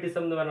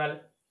കൺസർവേറ്റിസം എന്ന് പറഞ്ഞാൽ?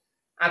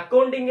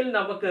 അക്കൗണ്ടിങ്ങിൽ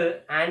നമുക്ക്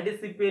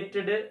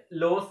ആന്റിസിപ്പേറ്റഡ്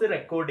ലോസ്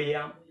റെക്കോർഡ്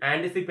ചെയ്യാം,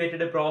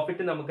 ആന്റിസിപ്പേറ്റഡ്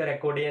പ്രോഫിറ്റ് നമുക്ക്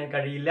റെക്കോർഡ് ചെയ്യാൻ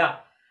കഴിയില്ല.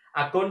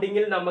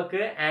 അക്കൗണ്ടിങ്ങിൽ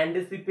നമുക്ക്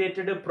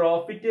ആന്റിസിപ്പേറ്റഡ്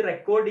പ്രോഫിറ്റ്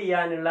റെക്കോർഡ്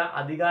ചെയ്യാനുള്ള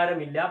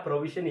അധികാരമില്ല,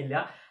 പ്രൊവിഷൻ ഇല്ല.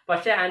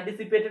 പക്ഷെ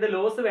ആന്റിസിപ്പേറ്റഡ്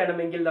ലോസ്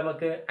വേണമെങ്കിൽ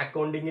നമുക്ക്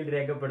അക്കൗണ്ടിങ്ങിൽ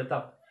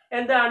രേഖപ്പെടുത്താം.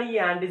 എന്താണ് ഈ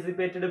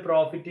ആന്റിസിപ്പേറ്റഡ്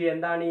പ്രോഫിറ്റ്?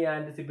 എന്താണ് ഈ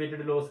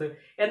ആന്റിസിപ്പേറ്റഡ് ലോസ്?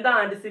 എന്താ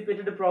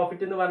ആന്റിസിപ്പേറ്റഡ്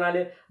പ്രോഫിറ്റ് എന്ന് പറഞ്ഞാൽ?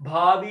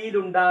 ഭാവിയിൽ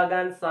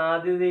ഉണ്ടാകാൻ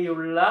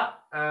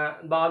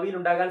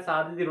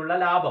സാധ്യതയുള്ള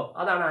ലാഭം,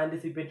 അതാണ്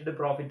ആന്റിസിപ്പേറ്റഡ്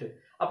പ്രോഫിറ്റ്.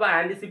 അപ്പൊ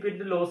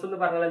ആന്റിസിപ്പേറ്റഡ് ലോസ് എന്ന്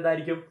പറഞ്ഞാൽ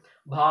എന്തായിരിക്കും?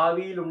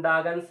 ഭാവിയിൽ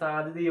ഉണ്ടാകാൻ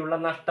സാധ്യതയുള്ള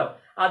നഷ്ടം.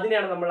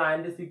 അതിനെയാണ് നമ്മൾ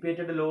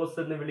ആന്റിസിപ്പേറ്റഡ് ലോസ്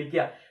എന്ന്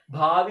വിളിക്കുക.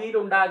 ഭാവിയിൽ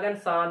ഉണ്ടാകാൻ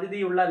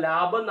സാധ്യതയുള്ള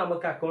ലാഭം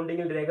നമുക്ക്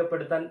അക്കൗണ്ടിങ്ങിൽ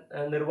രേഖപ്പെടുത്താൻ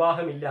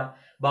നിർവാഹമില്ല.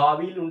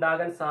 ഭാവിയിൽ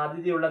ഉണ്ടാകാൻ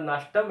സാധ്യതയുള്ള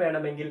നഷ്ടം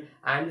വേണമെങ്കിൽ,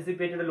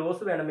 ആന്റിസിപ്പേറ്റഡ്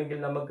ലോസ് വേണമെങ്കിൽ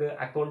നമുക്ക്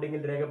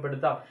അക്കൗണ്ടിങ്ങിൽ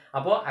രേഖപ്പെടുത്താം.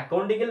 അപ്പോൾ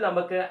അക്കൗണ്ടിങ്ങിൽ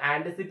നമുക്ക്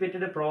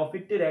ആന്റിസിപ്പേറ്റഡ്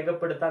പ്രോഫിറ്റ്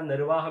രേഖപ്പെടുത്താൻ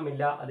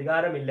നിർവാഹമില്ല,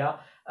 അധികാരമില്ല.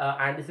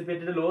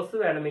 ആന്റിസിപ്പേറ്റഡ് ലോസ്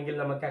വേണമെങ്കിൽ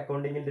നമുക്ക്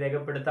അക്കൗണ്ടിങ്ങിൽ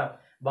രേഖപ്പെടുത്താം.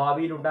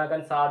 ഭാവിയിൽ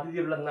ഉണ്ടാകാൻ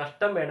സാധ്യതയുള്ള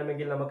നഷ്ടം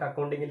വേണമെങ്കിൽ നമുക്ക്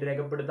അക്കൗണ്ടിങ്ങിൽ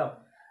രേഖപ്പെടുത്താം.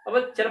 അപ്പൊ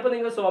ചിലപ്പോൾ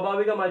നിങ്ങൾ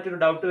സ്വാഭാവികമായിട്ടൊരു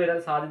ഡൗട്ട് വരാൻ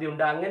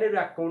സാധ്യതയുണ്ട്.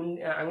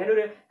 അങ്ങനെ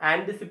ഒരു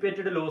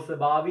ആന്റിസിപ്പേറ്റഡ് ലോസ്,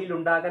 ഭാവിയിൽ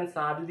ഉണ്ടാകാൻ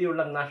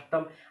സാധ്യതയുള്ള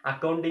നഷ്ടം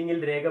അക്കൗണ്ടിങ്ങിൽ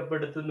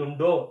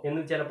രേഖപ്പെടുത്തുന്നുണ്ടോ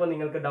എന്ന് ചിലപ്പോൾ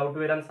നിങ്ങൾക്ക് ഡൗട്ട്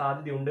വരാൻ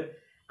സാധ്യതയുണ്ട്.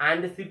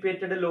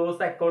 Anticipated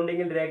loss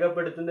അക്കൗണ്ടിങ്ങിൽ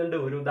രേഖപ്പെടുത്തുന്നുണ്ട്.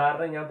 ഒരു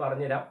ഉദാഹരണം ഞാൻ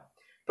പറഞ്ഞുതരാം.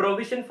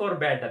 പ്രൊവിഷൻ ഫോർ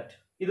ബാഡ് ഡെപ്റ്റ്,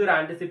 ഇതൊരു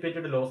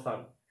ആന്റിസിപ്പേറ്റഡ് ലോസ്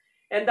ആണ്.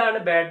 എന്താണ്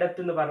ബാഡ്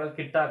ഡെപ്റ്റ് എന്ന് പറഞ്ഞാൽ?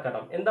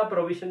 കിട്ടാക്കടം. എന്താ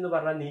പ്രൊവിഷൻ എന്ന്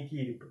പറഞ്ഞാൽ?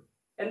 നീക്കിയിരിപ്പ്.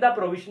 എന്താ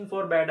പ്രൊവിഷൻ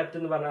ഫോർ ബാഡ് ഡെപ്റ്റ്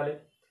എന്ന് പറഞ്ഞാൽ?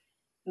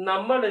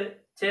 നമ്മൾ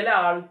ചില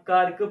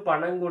ആൾക്കാർക്ക്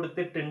പണം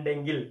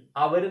കൊടുത്തിട്ടുണ്ടെങ്കിൽ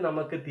അവർ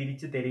നമുക്ക്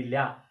തിരിച്ചു തരില്ല.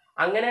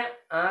 അങ്ങനെ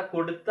ആ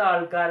കൊടുത്ത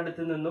ആൾക്കാരുടെ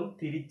അടുത്ത് നിന്നും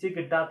തിരിച്ചു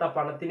കിട്ടാത്ത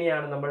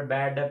പണത്തിനെയാണ് നമ്മൾ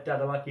ബാഡ് ഡെപ്റ്റ്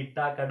അഥവാ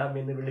കിട്ടാക്കടം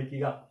എന്ന്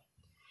വിളിക്കുക.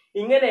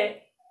 ഇങ്ങനെ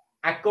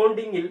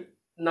അക്കൗണ്ടിങ്ങിൽ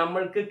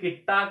നമ്മൾക്ക്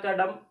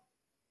കിട്ടാക്കടം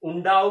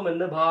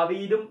ഉണ്ടാവുമെന്ന്,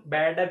 ഭാവിയിലും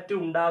ബാഡ് ഡെപ്റ്റ്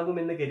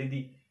ഉണ്ടാകുമെന്ന്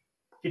കരുതി,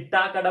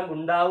 കിട്ടാക്കടം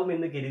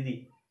ഉണ്ടാവുമെന്ന് കരുതി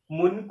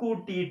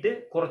മുൻകൂട്ടിയിട്ട്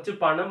കുറച്ച്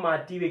പണം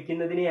മാറ്റി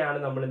വെക്കുന്നതിനെയാണ്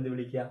നമ്മൾ എന്ത്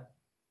വിളിക്കുക?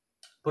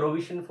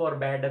 പ്രൊവിഷൻ ഫോർ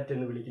ബാഡ് ഡെപ്റ്റ്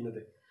എന്ന്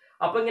വിളിക്കുന്നത്.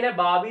 അപ്പൊ ഇങ്ങനെ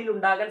ഭാവിയിൽ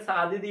ഉണ്ടാകാൻ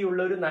സാധ്യതയുള്ള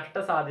ഒരു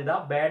നഷ്ടസാധ്യത,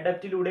 ബാഡ്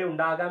ഡെപ്റ്റിലൂടെ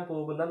ഉണ്ടാകാൻ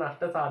പോകുന്ന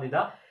നഷ്ടസാധ്യത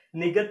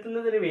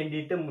നികത്തുന്നതിന്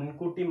വേണ്ടിയിട്ട്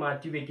മുൻകൂട്ടി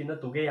മാറ്റിവെക്കുന്ന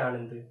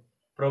തുകയാണെന്ത്?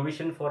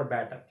 പ്രൊവിഷൻ ഫോർ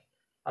ബാഡ് ഡെപ്റ്റ്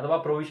അഥവാ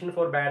provision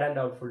for bad and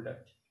doubtful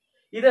ഡെപ്റ്റ്.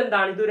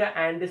 ഇതെന്താണ്? ഇതൊരു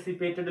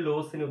ആന്റിസിപ്പേറ്റഡ്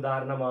ലോസിന്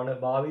ഉദാഹരണമാണ്.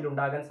 ഭാവിയിൽ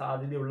ഉണ്ടാകാൻ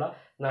സാധ്യതയുള്ള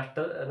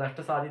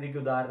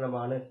നഷ്ടസാധ്യതയ്ക്ക്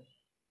ഉദാഹരണമാണ്.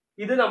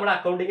 ഇത് നമ്മൾ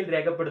അക്കൗണ്ടിങ്ങിൽ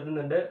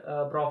രേഖപ്പെടുത്തുന്നുണ്ട്.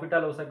 പ്രോഫിറ്റ്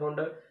ആൻഡ് ലോസ്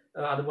അക്കൗണ്ട്,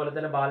 അതുപോലെ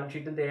തന്നെ ബാലൻസ്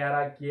ഷീറ്റും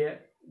തയ്യാറാക്കിയ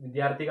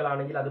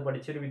വിദ്യാർത്ഥികളാണെങ്കിൽ, അത്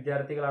പഠിച്ചൊരു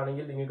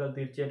വിദ്യാർത്ഥികളാണെങ്കിൽ നിങ്ങൾക്ക് അത്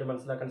തീർച്ചയായിട്ടും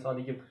മനസ്സിലാക്കാൻ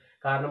സാധിക്കും.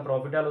 കാരണം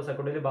പ്രോഫിറ്റ് ആൻഡ് ലോസ്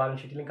അക്കൗണ്ടിൽ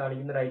ബാലൻസ് ഷീറ്റിലും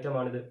കാണിക്കുന്ന ഒരു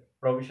ഐറ്റമാണിത്,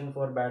 പ്രൊവിഷൻ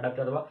ഫോർ ബാഡ്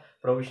ഡെപ്റ്റ് അഥവാ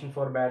provision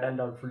for bad and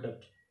doubtful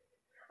ഡെപ്റ്റ്.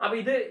 അപ്പൊ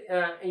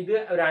ഇത്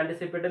ഒരു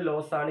ആന്റിസിപ്പേറ്റഡ്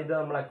ലോസ് ആണ്. ഇത്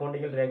നമ്മൾ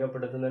അക്കൗണ്ടിങ്ങിൽ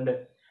രേഖപ്പെടുത്തുന്നുണ്ട്.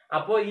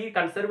 അപ്പോൾ ഈ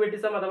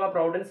കൺസർവേറ്റിസം അഥവാ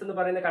പ്രൊവിഡൻസ് എന്ന്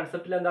പറയുന്ന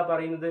കൺസെപ്റ്റിൽ എന്താ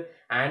പറയുന്നത്?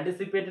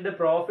 ആന്റിസിപ്പേറ്റഡ്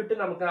പ്രോഫിറ്റ്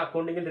നമുക്ക്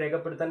അക്കൗണ്ടിങ്ങിൽ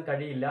രേഖപ്പെടുത്താൻ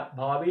കഴിയില്ല.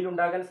 ഭാവിയിൽ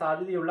ഉണ്ടാകാൻ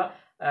സാധ്യതയുള്ള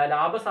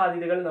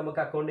ലാഭസാധ്യതകൾ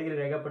നമുക്ക് അക്കൗണ്ടിങ്ങിൽ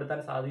രേഖപ്പെടുത്താൻ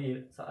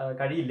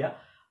കഴിയില്ല.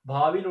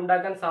 ഭാവിയിൽ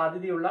ഉണ്ടാക്കാൻ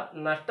സാധ്യതയുള്ള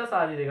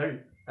നഷ്ടസാധ്യതകൾ,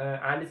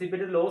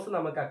 ആന്റിസിപ്പേറ്റഡ് ലോസ്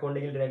നമുക്ക്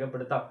അക്കൗണ്ടിങ്ങിൽ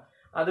രേഖപ്പെടുത്താം.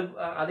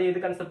 അത് ഏത്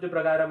കൺസെപ്റ്റ്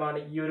പ്രകാരമാണ്?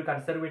 ഈ ഒരു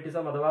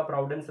കൺസർവേറ്റിസം അഥവാ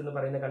പ്രൊവിഡൻസ് എന്ന്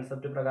പറയുന്ന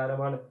കൺസെപ്റ്റ്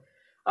പ്രകാരമാണ്.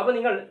 അപ്പൊ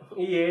നിങ്ങൾ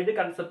ഈ 7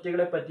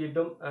 കൺസെപ്റ്റുകളെ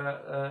പറ്റിയിട്ടും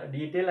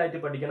ഡീറ്റെയിൽ ആയിട്ട്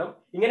പഠിക്കണം.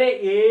 ഇങ്ങനെ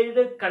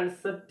 7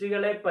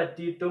 കൺസെപ്റ്റുകളെ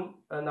പറ്റിയിട്ടും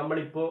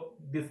നമ്മളിപ്പോ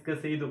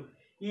ഡിസ്കസ് ചെയ്തു.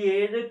 ഈ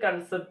 7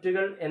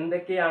 കൺസെപ്റ്റുകൾ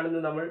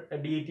എന്തൊക്കെയാണെന്ന് നമ്മൾ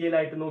ഡീറ്റെയിൽ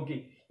ആയിട്ട് നോക്കി.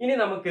 ഇനി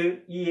നമുക്ക്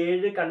ഈ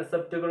 7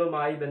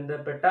 കൺസെപ്റ്റുകളുമായി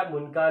ബന്ധപ്പെട്ട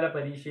മുൻകാല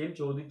പരീക്ഷയിൽ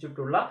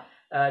ചോദിച്ചിട്ടുള്ള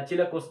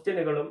ചില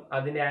ക്വസ്റ്റ്യനുകളും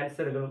അതിന്റെ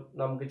ആൻസറുകളും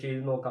നമുക്ക്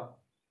ചെയ്തു നോക്കാം.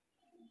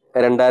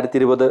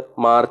 2020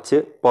 മാർച്ച്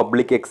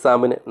പബ്ലിക്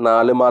എക്സാമിന്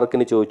 4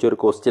 മാർക്കിന് ചോദിച്ചൊരു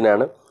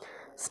ക്വസ്റ്റ്യനാണ്.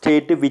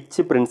 State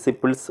which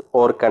principles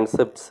or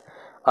concepts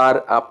are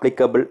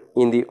applicable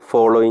in the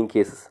following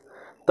cases.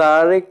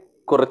 താഴെ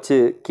കുറച്ച്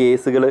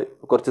കേസുകൾ,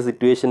 കുറച്ച്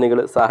സിറ്റുവേഷനുകൾ,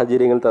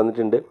 സാഹചര്യങ്ങൾ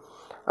തന്നിട്ടുണ്ട്.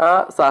 ആ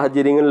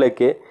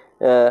സാഹചര്യങ്ങളിലൊക്കെ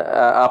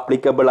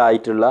ആപ്ലിക്കബിൾ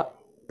ആയിട്ടുള്ള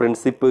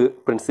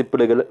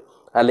പ്രിൻസിപ്പിളുകൾ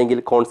അല്ലെങ്കിൽ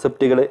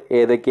കോൺസെപ്റ്റുകൾ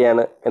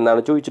ഏതൊക്കെയാണ്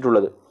എന്നാണ്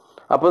ചോദിച്ചിട്ടുള്ളത്.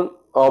 അപ്പം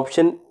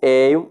ഓപ്ഷൻ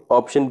എയും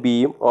ഓപ്ഷൻ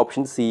ബിയും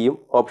ഓപ്ഷൻ സിയും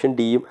ഓപ്ഷൻ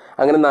ഡിയും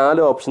അങ്ങനെ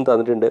 4 ഓപ്ഷൻ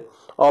തന്നിട്ടുണ്ട്.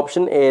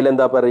 ഓപ്ഷൻ എയിൽ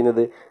എന്താ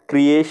പറയുന്നത്?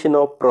 Creation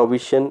of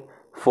provision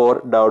for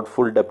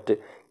doubtful ഡെപ്റ്റ്.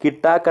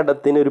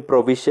 കിട്ടാക്കടത്തിന് ഒരു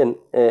പ്രൊവിഷൻ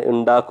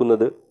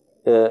ഉണ്ടാക്കുന്നത്,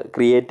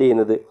 ക്രിയേറ്റ്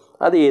ചെയ്യുന്നത്,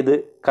 അത് ഏത്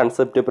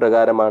കൺസെപ്റ്റ്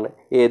പ്രകാരമാണ്,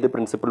 ഏത്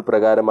പ്രിൻസിപ്പിൾ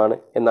പ്രകാരമാണ്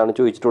എന്നാണ്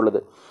ചോദിച്ചിട്ടുള്ളത്.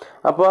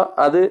 അപ്പോൾ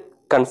അത്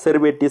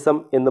കൺസർവേറ്റിസം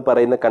എന്ന്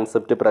പറയുന്ന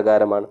കൺസെപ്റ്റ്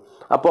പ്രകാരമാണ്.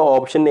 അപ്പോൾ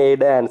ഓപ്ഷൻ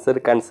എയുടെ ആൻസർ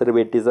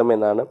കൺസർവേറ്റിസം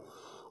എന്നാണ്.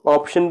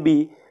 Option B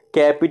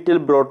capital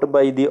brought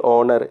by the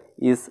owner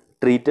is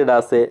treated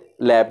as A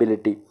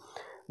liability.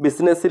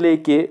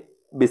 ബിസിനസ്സിലേക്ക്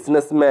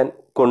ബിസിനസ്മാൻ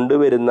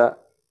കൊണ്ടുവരുന്ന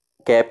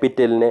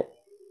ക്യാപിറ്റലിനെ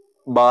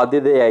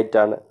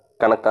ബാധ്യതയായിട്ടാണ്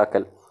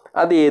കണക്കാക്കൽ.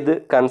 അത് ഏത്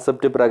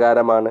കൺസെപ്റ്റ്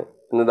പ്രകാരമാണ്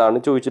എന്നതാണ്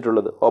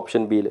ചോദിച്ചിട്ടുള്ളത്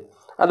ഓപ്ഷൻ ബിയിൽ.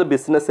 അത്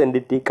ബിസിനസ്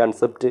എൻറ്റിറ്റി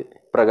കൺസെപ്റ്റ്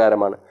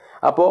പ്രകാരമാണ്.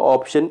 അപ്പോൾ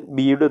ഓപ്ഷൻ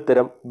ബിയുടെ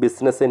ഉത്തരം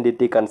ബിസിനസ്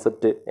എൻറ്റിറ്റി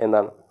കൺസെപ്റ്റ്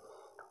എന്നാണ്.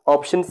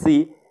 Option C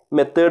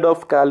method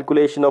of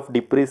calculation of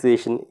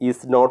depreciation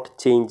is not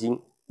changing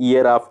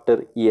year after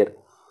year.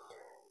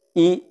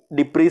 ഈ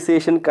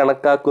ഡിപ്രീസിയേഷൻ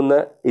കണക്കാക്കുന്ന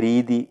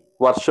രീതി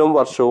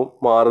വർഷവും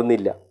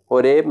മാറുന്നില്ല,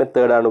 ഒരേ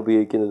മെത്തേഡാണ്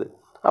ഉപയോഗിക്കുന്നത്.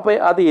 അപ്പോൾ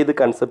അത് ഏത്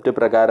കൺസെപ്റ്റ്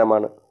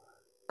പ്രകാരമാണ്?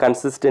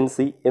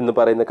 കൺസിസ്റ്റൻസി എന്ന്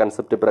പറയുന്ന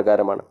കൺസെപ്റ്റ്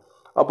പ്രകാരമാണ്.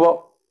 അപ്പോൾ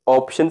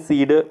ഓപ്ഷൻ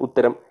സിയുടെ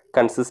ഉത്തരം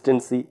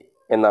കൺസിസ്റ്റൻസി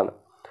എന്നാണ്.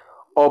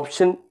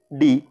 Option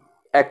D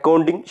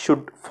accounting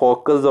should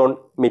focus on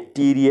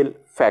material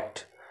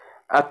fact.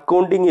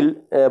 അക്കൗണ്ടിങ്ങിൽ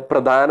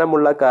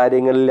പ്രധാനമുള്ള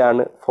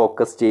കാര്യങ്ങളിലാണ്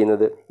ഫോക്കസ്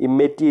ചെയ്യുന്നത്,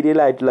 ഇമ്മെറ്റീരിയൽ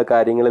ആയിട്ടുള്ള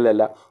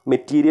കാര്യങ്ങളിലല്ല,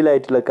 മെറ്റീരിയൽ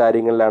ആയിട്ടുള്ള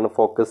കാര്യങ്ങളിലാണ്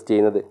ഫോക്കസ്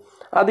ചെയ്യുന്നത്.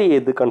 അത്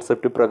ഏത്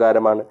കൺസെപ്റ്റ്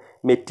പ്രകാരമാണ്?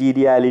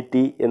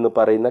 മെറ്റീരിയാലിറ്റി എന്ന്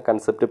പറയുന്ന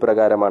കൺസെപ്റ്റ്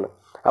പ്രകാരമാണ്.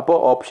 അപ്പോൾ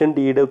ഓപ്ഷൻ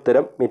ഡിയുടെ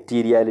ഉത്തരം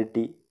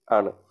മെറ്റീരിയാലിറ്റി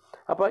ആണ്.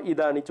 അപ്പോൾ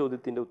ഇതാണ് ഈ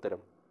ചോദ്യത്തിൻ്റെ ഉത്തരം.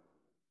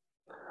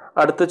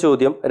 അടുത്ത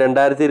ചോദ്യം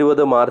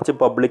 2020 മാർച്ച്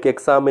പബ്ലിക്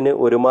എക്സാമിന്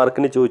 1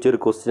 മാർക്കിന് ചോദിച്ചൊരു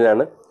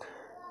ക്വസ്റ്റ്യനാണ്.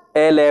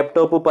 A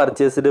laptop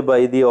purchased by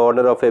the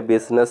owner of A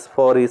business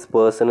for his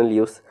personal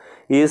use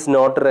is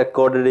not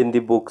recorded in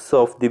the books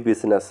of the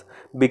business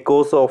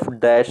because of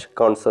dash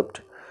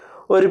concept.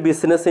 ഒരു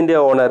ബിസിനസ്സിൻ്റെ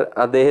ഓണർ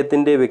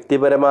അദ്ദേഹത്തിൻ്റെ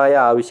വ്യക്തിപരമായ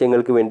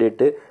ആവശ്യങ്ങൾക്ക്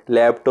വേണ്ടിയിട്ട്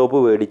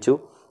ലാപ്ടോപ്പ് മേടിച്ചു.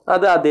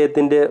 അത്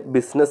അദ്ദേഹത്തിൻ്റെ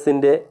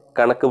ബിസിനസ്സിൻ്റെ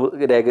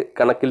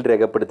കണക്കിൽ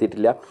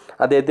രേഖപ്പെടുത്തിയിട്ടില്ല,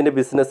 അദ്ദേഹത്തിൻ്റെ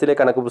ബിസിനസ്സിലെ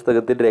കണക്ക്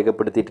പുസ്തകത്തിൽ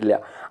രേഖപ്പെടുത്തിയിട്ടില്ല.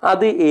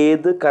 അത്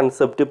ഏത്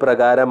കൺസെപ്റ്റ്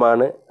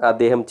പ്രകാരമാണ്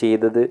അദ്ദേഹം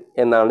ചെയ്തത്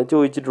എന്നാണ്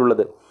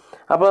ചോദിച്ചിട്ടുള്ളത്.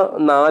 അപ്പോൾ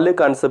 4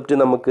 കൺസെപ്റ്റ്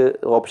നമുക്ക്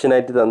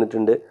ഓപ്ഷനായിട്ട്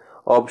തന്നിട്ടുണ്ട്.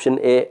 Option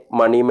a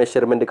money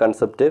measurement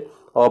concept,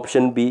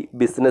 option B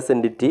business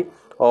entity,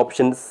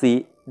 option C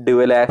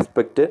dual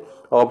aspect,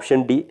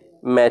 option D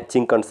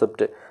matching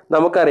concept.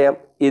 നമുക്കറിയാം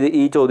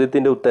ഈ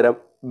ചോദ്യത്തിൻ്റെ ഉത്തരം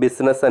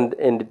ബിസിനസ്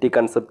എൻറ്റിറ്റി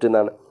കൺസെപ്റ്റ്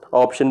എന്നാണ്.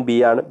 ഓപ്ഷൻ ബി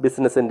ആണ്,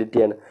 ബിസിനസ്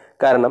എൻറ്റിറ്റിയാണ്.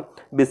 കാരണം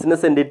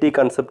ബിസിനസ് എൻറ്റിറ്റി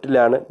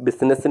കൺസെപ്റ്റിലാണ്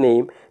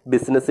ബിസിനസ്സിനെയും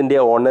ബിസിനസ്സിൻ്റെ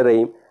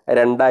ഓണറെയും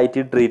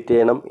രണ്ടായിട്ട് ട്രീറ്റ്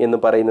ചെയ്യണം എന്ന്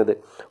പറയുന്നത്.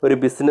 ഒരു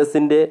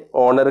ബിസിനസ്സിൻ്റെ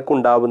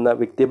ഓണർക്കുണ്ടാവുന്ന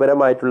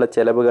വ്യക്തിപരമായിട്ടുള്ള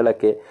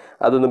ചിലവുകളൊക്കെ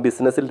അതൊന്നും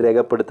ബിസിനസ്സിൽ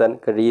രേഖപ്പെടുത്താൻ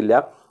കഴിയില്ല.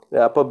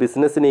 അപ്പോൾ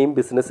ബിസിനസ്സിനെയും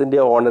ബിസിനസ്സിൻ്റെ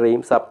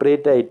ഓണറെയും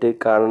സെപ്പറേറ്റ് ആയിട്ട്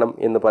കാണണം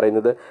എന്ന്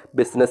പറയുന്നത്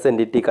ബിസിനസ്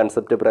എൻറ്റിറ്റി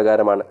കൺസെപ്റ്റ്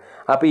പ്രകാരമാണ്.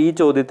 അപ്പോൾ ഈ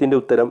ചോദ്യത്തിൻ്റെ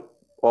ഉത്തരം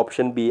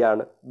ഓപ്ഷൻ ബി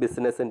ആണ്,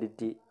 ബിസിനസ്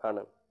എൻറ്റിറ്റി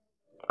ആണ്.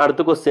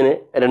 അടുത്ത ക്വസ്റ്റ്യന്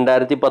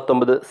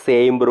 2019 സേ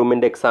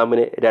ഇംപ്രൂവ്മെൻറ്റ്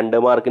എക്സാമിന് 2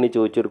 മാർക്കിന്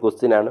ചോദിച്ചൊരു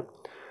ക്വസ്റ്റ്യനാണ്.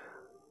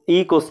 ഈ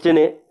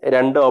ക്വസ്റ്റ്യന്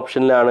 2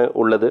 ഓപ്ഷനിലാണ്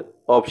ഉള്ളത്,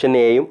 ഓപ്ഷൻ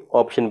എയും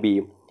ഓപ്ഷൻ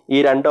ബിയും. ഈ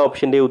 2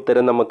 ഓപ്ഷൻ്റെ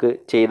ഉത്തരം നമുക്ക്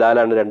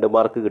ചെയ്താലാണ് 2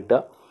 മാർക്ക്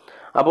കിട്ടുക.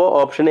 അപ്പോൾ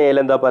ഓപ്ഷൻ എയിൽ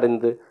എന്താ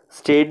പറയുന്നത്?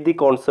 State the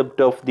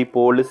concept of the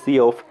policy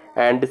of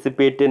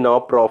anticipate no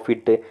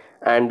profit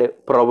and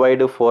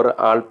provide four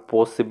all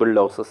possible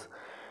losses.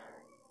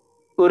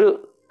 ഒരു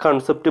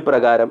കൺസെപ്റ്റ്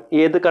പ്രകാരം,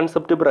 ഏത്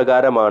കൺസെപ്റ്റ്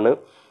പ്രകാരമാണ്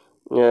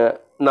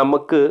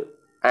നമുക്ക്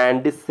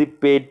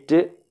ആൻറ്റിസിപ്പേറ്റ്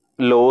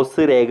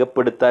ലോസ്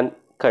രേഖപ്പെടുത്താൻ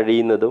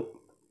കഴിയുന്നതും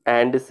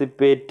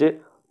ആൻറ്റിസിപ്പേറ്റ്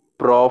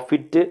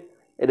പ്രോഫിറ്റ്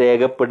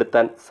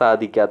രേഖപ്പെടുത്താൻ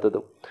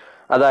സാധിക്കാത്തതും?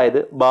 അതായത്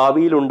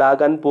ഭാവിയിൽ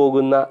ഉണ്ടാകാൻ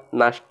പോകുന്ന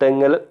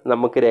നഷ്ടങ്ങൾ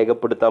നമുക്ക്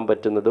രേഖപ്പെടുത്താൻ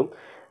പറ്റുന്നതും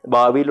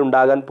ഭാവിയിൽ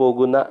ഉണ്ടാകാൻ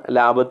പോകുന്ന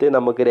ലാഭത്തെ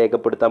നമുക്ക്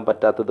രേഖപ്പെടുത്താൻ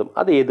പറ്റാത്തതും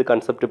അത് ഏത്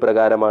കൺസെപ്റ്റ്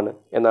പ്രകാരമാണ്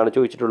എന്നാണ്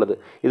ചോദിച്ചിട്ടുള്ളത്.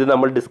 ഇത്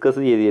നമ്മൾ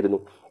ഡിസ്കസ് ചെയ്തിരുന്നു.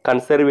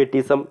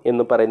 കൺസർവേറ്റിസം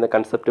എന്ന് പറയുന്ന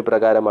കൺസെപ്റ്റ്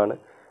പ്രകാരമാണ്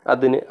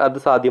അത്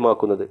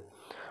സാധ്യമാക്കുന്നത്.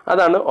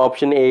 അതാണ്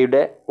ഓപ്ഷൻ എയുടെ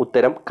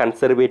ഉത്തരം,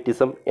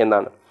 കൺസർവേറ്റിസം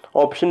എന്നാണ്.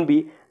 Option B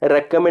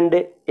recommend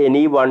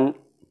any one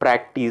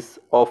practice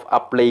of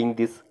applying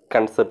this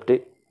concept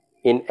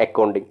in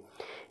accounting.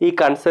 ഈ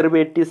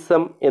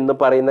കൺസർവേറ്റിസം എന്ന്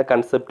പറയുന്ന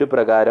കൺസെപ്റ്റ്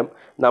പ്രകാരം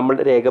നമ്മൾ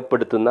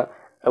രേഖപ്പെടുത്തുന്ന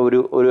ഒരു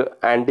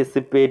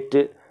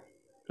ആൻറ്റിസിപ്പേറ്റ്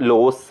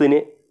ലോസിന്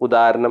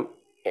ഉദാഹരണം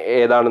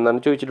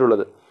ഏതാണെന്നാണ്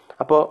ചോദിച്ചിട്ടുള്ളത്.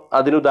 അപ്പോൾ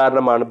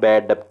അതിനുദാഹരണമാണ്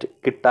ബാഡ് ഡെപ്റ്റ്,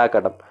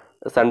 കിട്ടാക്കടം.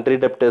 സൺട്രി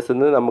ഡെപ്റ്റേഴ്സിൽ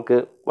നിന്ന് നമുക്ക്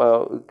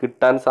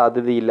കിട്ടാൻ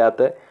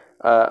സാധ്യതയില്ലാത്ത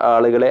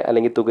ആളുകളെ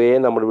അല്ലെങ്കിൽ തുകയെ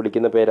നമ്മൾ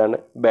വിളിക്കുന്ന പേരാണ്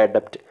ബാഡ്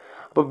ഡെപ്റ്റ്.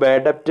 അപ്പോൾ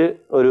ബാഡ് ഡെപ്റ്റ്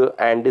ഒരു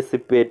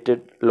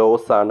ആൻറ്റിസിപ്പേറ്റഡ്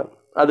ലോസ് ആണ്,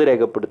 അത്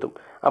രേഖപ്പെടുത്തും.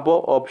 അപ്പോൾ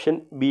ഓപ്ഷൻ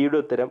ബിയുടെ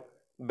ഉത്തരം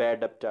ബാഡ്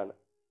ഡെപ്റ്റ് ആണ്.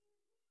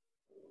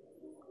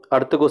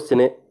 അടുത്ത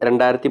ക്വസ്റ്റ്യന്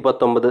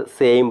 2019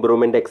 സേ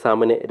ഇംപ്രൂവ്മെൻറ്റ്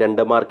എക്സാമിന്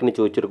 2 മാർക്കിന്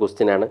ചോദിച്ചൊരു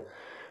ക്വസ്റ്റ്യനാണ്.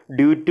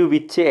 Due to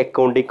which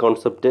accounting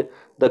concept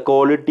the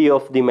quality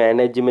of the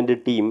management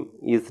team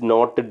is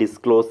not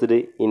disclosed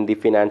in the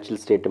financial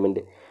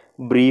statement,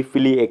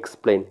 briefly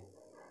explain.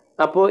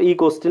 അപ്പോൾ ഈ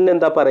ക്വസ്റ്റ്യനിൽ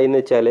എന്താ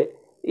പറയുന്നത് വെച്ചാൽ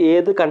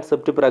ഏത്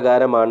കൺസെപ്റ്റ്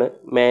പ്രകാരമാണ്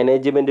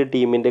മാനേജ്മെൻറ്റ്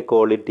ടീമിൻ്റെ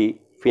ക്വാളിറ്റി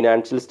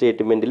ഫിനാൻഷ്യൽ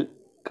സ്റ്റേറ്റ്മെൻറ്റിൽ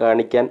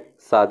കാണിക്കാൻ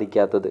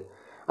സാധിക്കാത്തത്,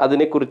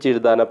 അതിനെക്കുറിച്ച്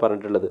എഴുതാനാണ്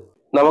പറഞ്ഞിട്ടുള്ളത്.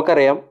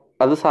 നമുക്കറിയാം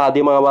അത്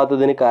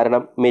സാധ്യമാവാത്തതിന്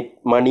കാരണം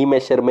മണി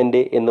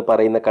മെഷർമെൻറ്റ് എന്ന്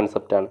പറയുന്ന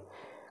കൺസെപ്റ്റാണ്.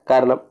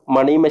 കാരണം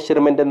മണി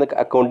മെഷർമെൻറ്റ് എന്ന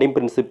അക്കൗണ്ടിങ്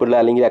പ്രിൻസിപ്പിൾ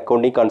അല്ലെങ്കിൽ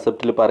അക്കൗണ്ടിങ്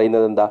കൺസെപ്റ്റിൽ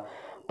പറയുന്നത് എന്താ?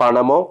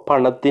 പണമോ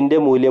പണത്തിൻ്റെ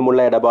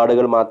മൂല്യമുള്ള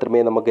ഇടപാടുകൾ മാത്രമേ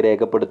നമുക്ക്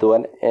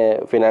രേഖപ്പെടുത്തുവാൻ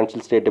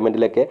ഫിനാൻഷ്യൽ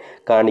സ്റ്റേറ്റ്മെൻറ്റിലൊക്കെ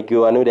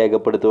കാണിക്കുവാനും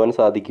രേഖപ്പെടുത്തുവാൻ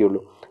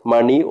സാധിക്കുകയുള്ളൂ.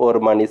 മണി ഓർ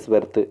മണീസ്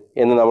വെർത്ത്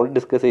എന്ന് നമ്മൾ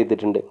ഡിസ്കസ്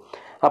ചെയ്തിട്ടുണ്ട്.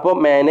 അപ്പോൾ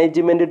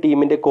മാനേജ്മെൻറ്റ്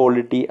ടീമിൻ്റെ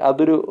ക്വാളിറ്റി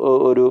അതൊരു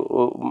ഒരു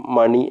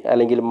മണി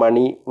അല്ലെങ്കിൽ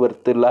മണി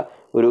വെർത്തുള്ള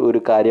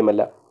ഒരു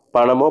കാര്യമല്ല.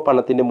 പണമോ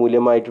പണത്തിൻ്റെ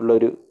മൂല്യമായിട്ടുള്ള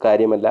ഒരു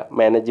കാര്യമല്ല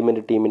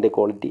മാനേജ്മെൻറ്റ് ടീമിൻ്റെ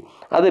ക്വാളിറ്റി.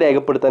 അത്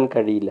രേഖപ്പെടുത്താൻ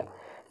കഴിയില്ല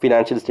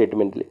ഫിനാൻഷ്യൽ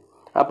സ്റ്റേറ്റ്മെൻറ്റിൽ.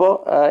 അപ്പോൾ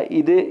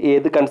ഇത്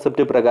ഏത്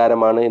കൺസെപ്റ്റ്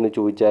പ്രകാരമാണ് എന്ന്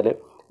ചോദിച്ചാൽ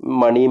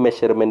മണി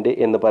മെഷർമെൻറ്റ്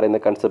എന്ന് പറയുന്ന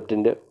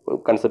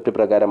കൺസെപ്റ്റ്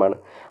പ്രകാരമാണ്.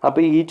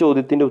 അപ്പോൾ ഈ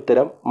ചോദ്യത്തിൻ്റെ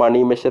ഉത്തരം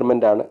മണി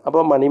മെഷർമെൻ്റ് ആണ്.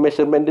 അപ്പോൾ മണി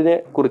മെഷർമെൻറ്റിനെ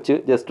കുറിച്ച്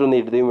ജസ്റ്റ് ഒന്ന്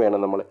എഴുതുകയും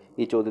വേണം നമ്മൾ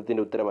ഈ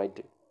ചോദ്യത്തിൻ്റെ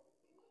ഉത്തരമായിട്ട്.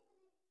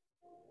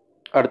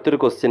 അടുത്തൊരു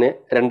ക്വസ്റ്റ്യന്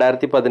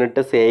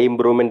 2018 സേ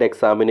ഇംപ്രൂവ്മെൻറ്റ്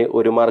എക്സാമിന്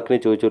 1 മാർക്കിന്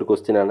ചോദിച്ചൊരു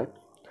ക്വസ്റ്റ്യനാണ്.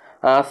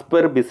 As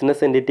per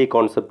business entity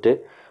concept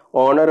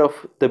owner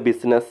of the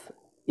business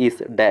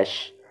is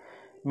dash.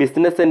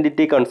 Business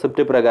entity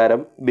concept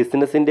പ്രകാരം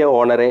ബിസിനസ്സിൻ്റെ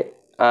ഓണറെ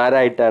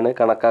ആരായിട്ടാണ്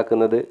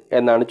കണക്കാക്കുന്നത്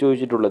എന്നാണ്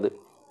ചോദിച്ചിട്ടുള്ളത്.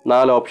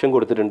 4 ഓപ്ഷൻ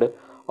കൊടുത്തിട്ടുണ്ട്.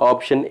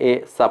 Option A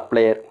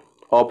supplier,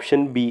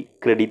 option B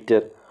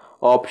creditor,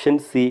 option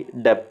C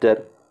debtor,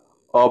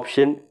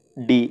 option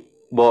D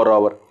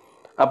borrower.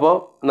 അപ്പോൾ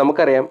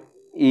നമുക്കറിയാം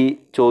ഈ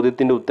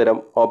ചോദ്യത്തിൻ്റെ ഉത്തരം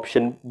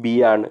ഓപ്ഷൻ ബി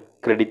ആണ്,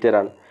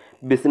 ക്രെഡിറ്ററാണ്.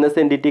 ബിസിനസ്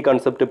എൻറ്റിറ്റി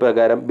കൺസെപ്റ്റ്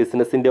പ്രകാരം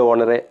ബിസിനസ്സിൻ്റെ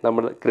ഓണറെ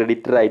നമ്മൾ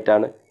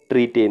ക്രെഡിറ്ററായിട്ടാണ്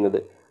ട്രീറ്റ് ചെയ്യുന്നത്,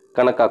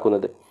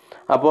 കണക്കാക്കുന്നത്.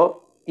 അപ്പോൾ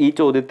ഈ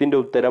ചോദ്യത്തിൻ്റെ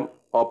ഉത്തരം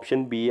ഓപ്ഷൻ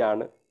ബി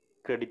ആണ്,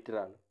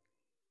 ക്രെഡിറ്ററാണ്.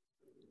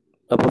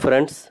 അപ്പോൾ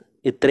ഫ്രണ്ട്സ്,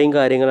 ഇത്രയും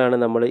കാര്യങ്ങളാണ്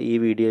നമ്മൾ ഈ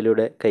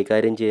വീഡിയോയിലൂടെ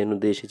കൈകാര്യം ചെയ്യാൻ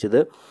ഉദ്ദേശിച്ചത്.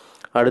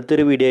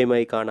 അടുത്തൊരു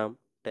വീഡിയോയുമായി കാണാം.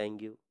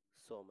 Thank you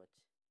so much.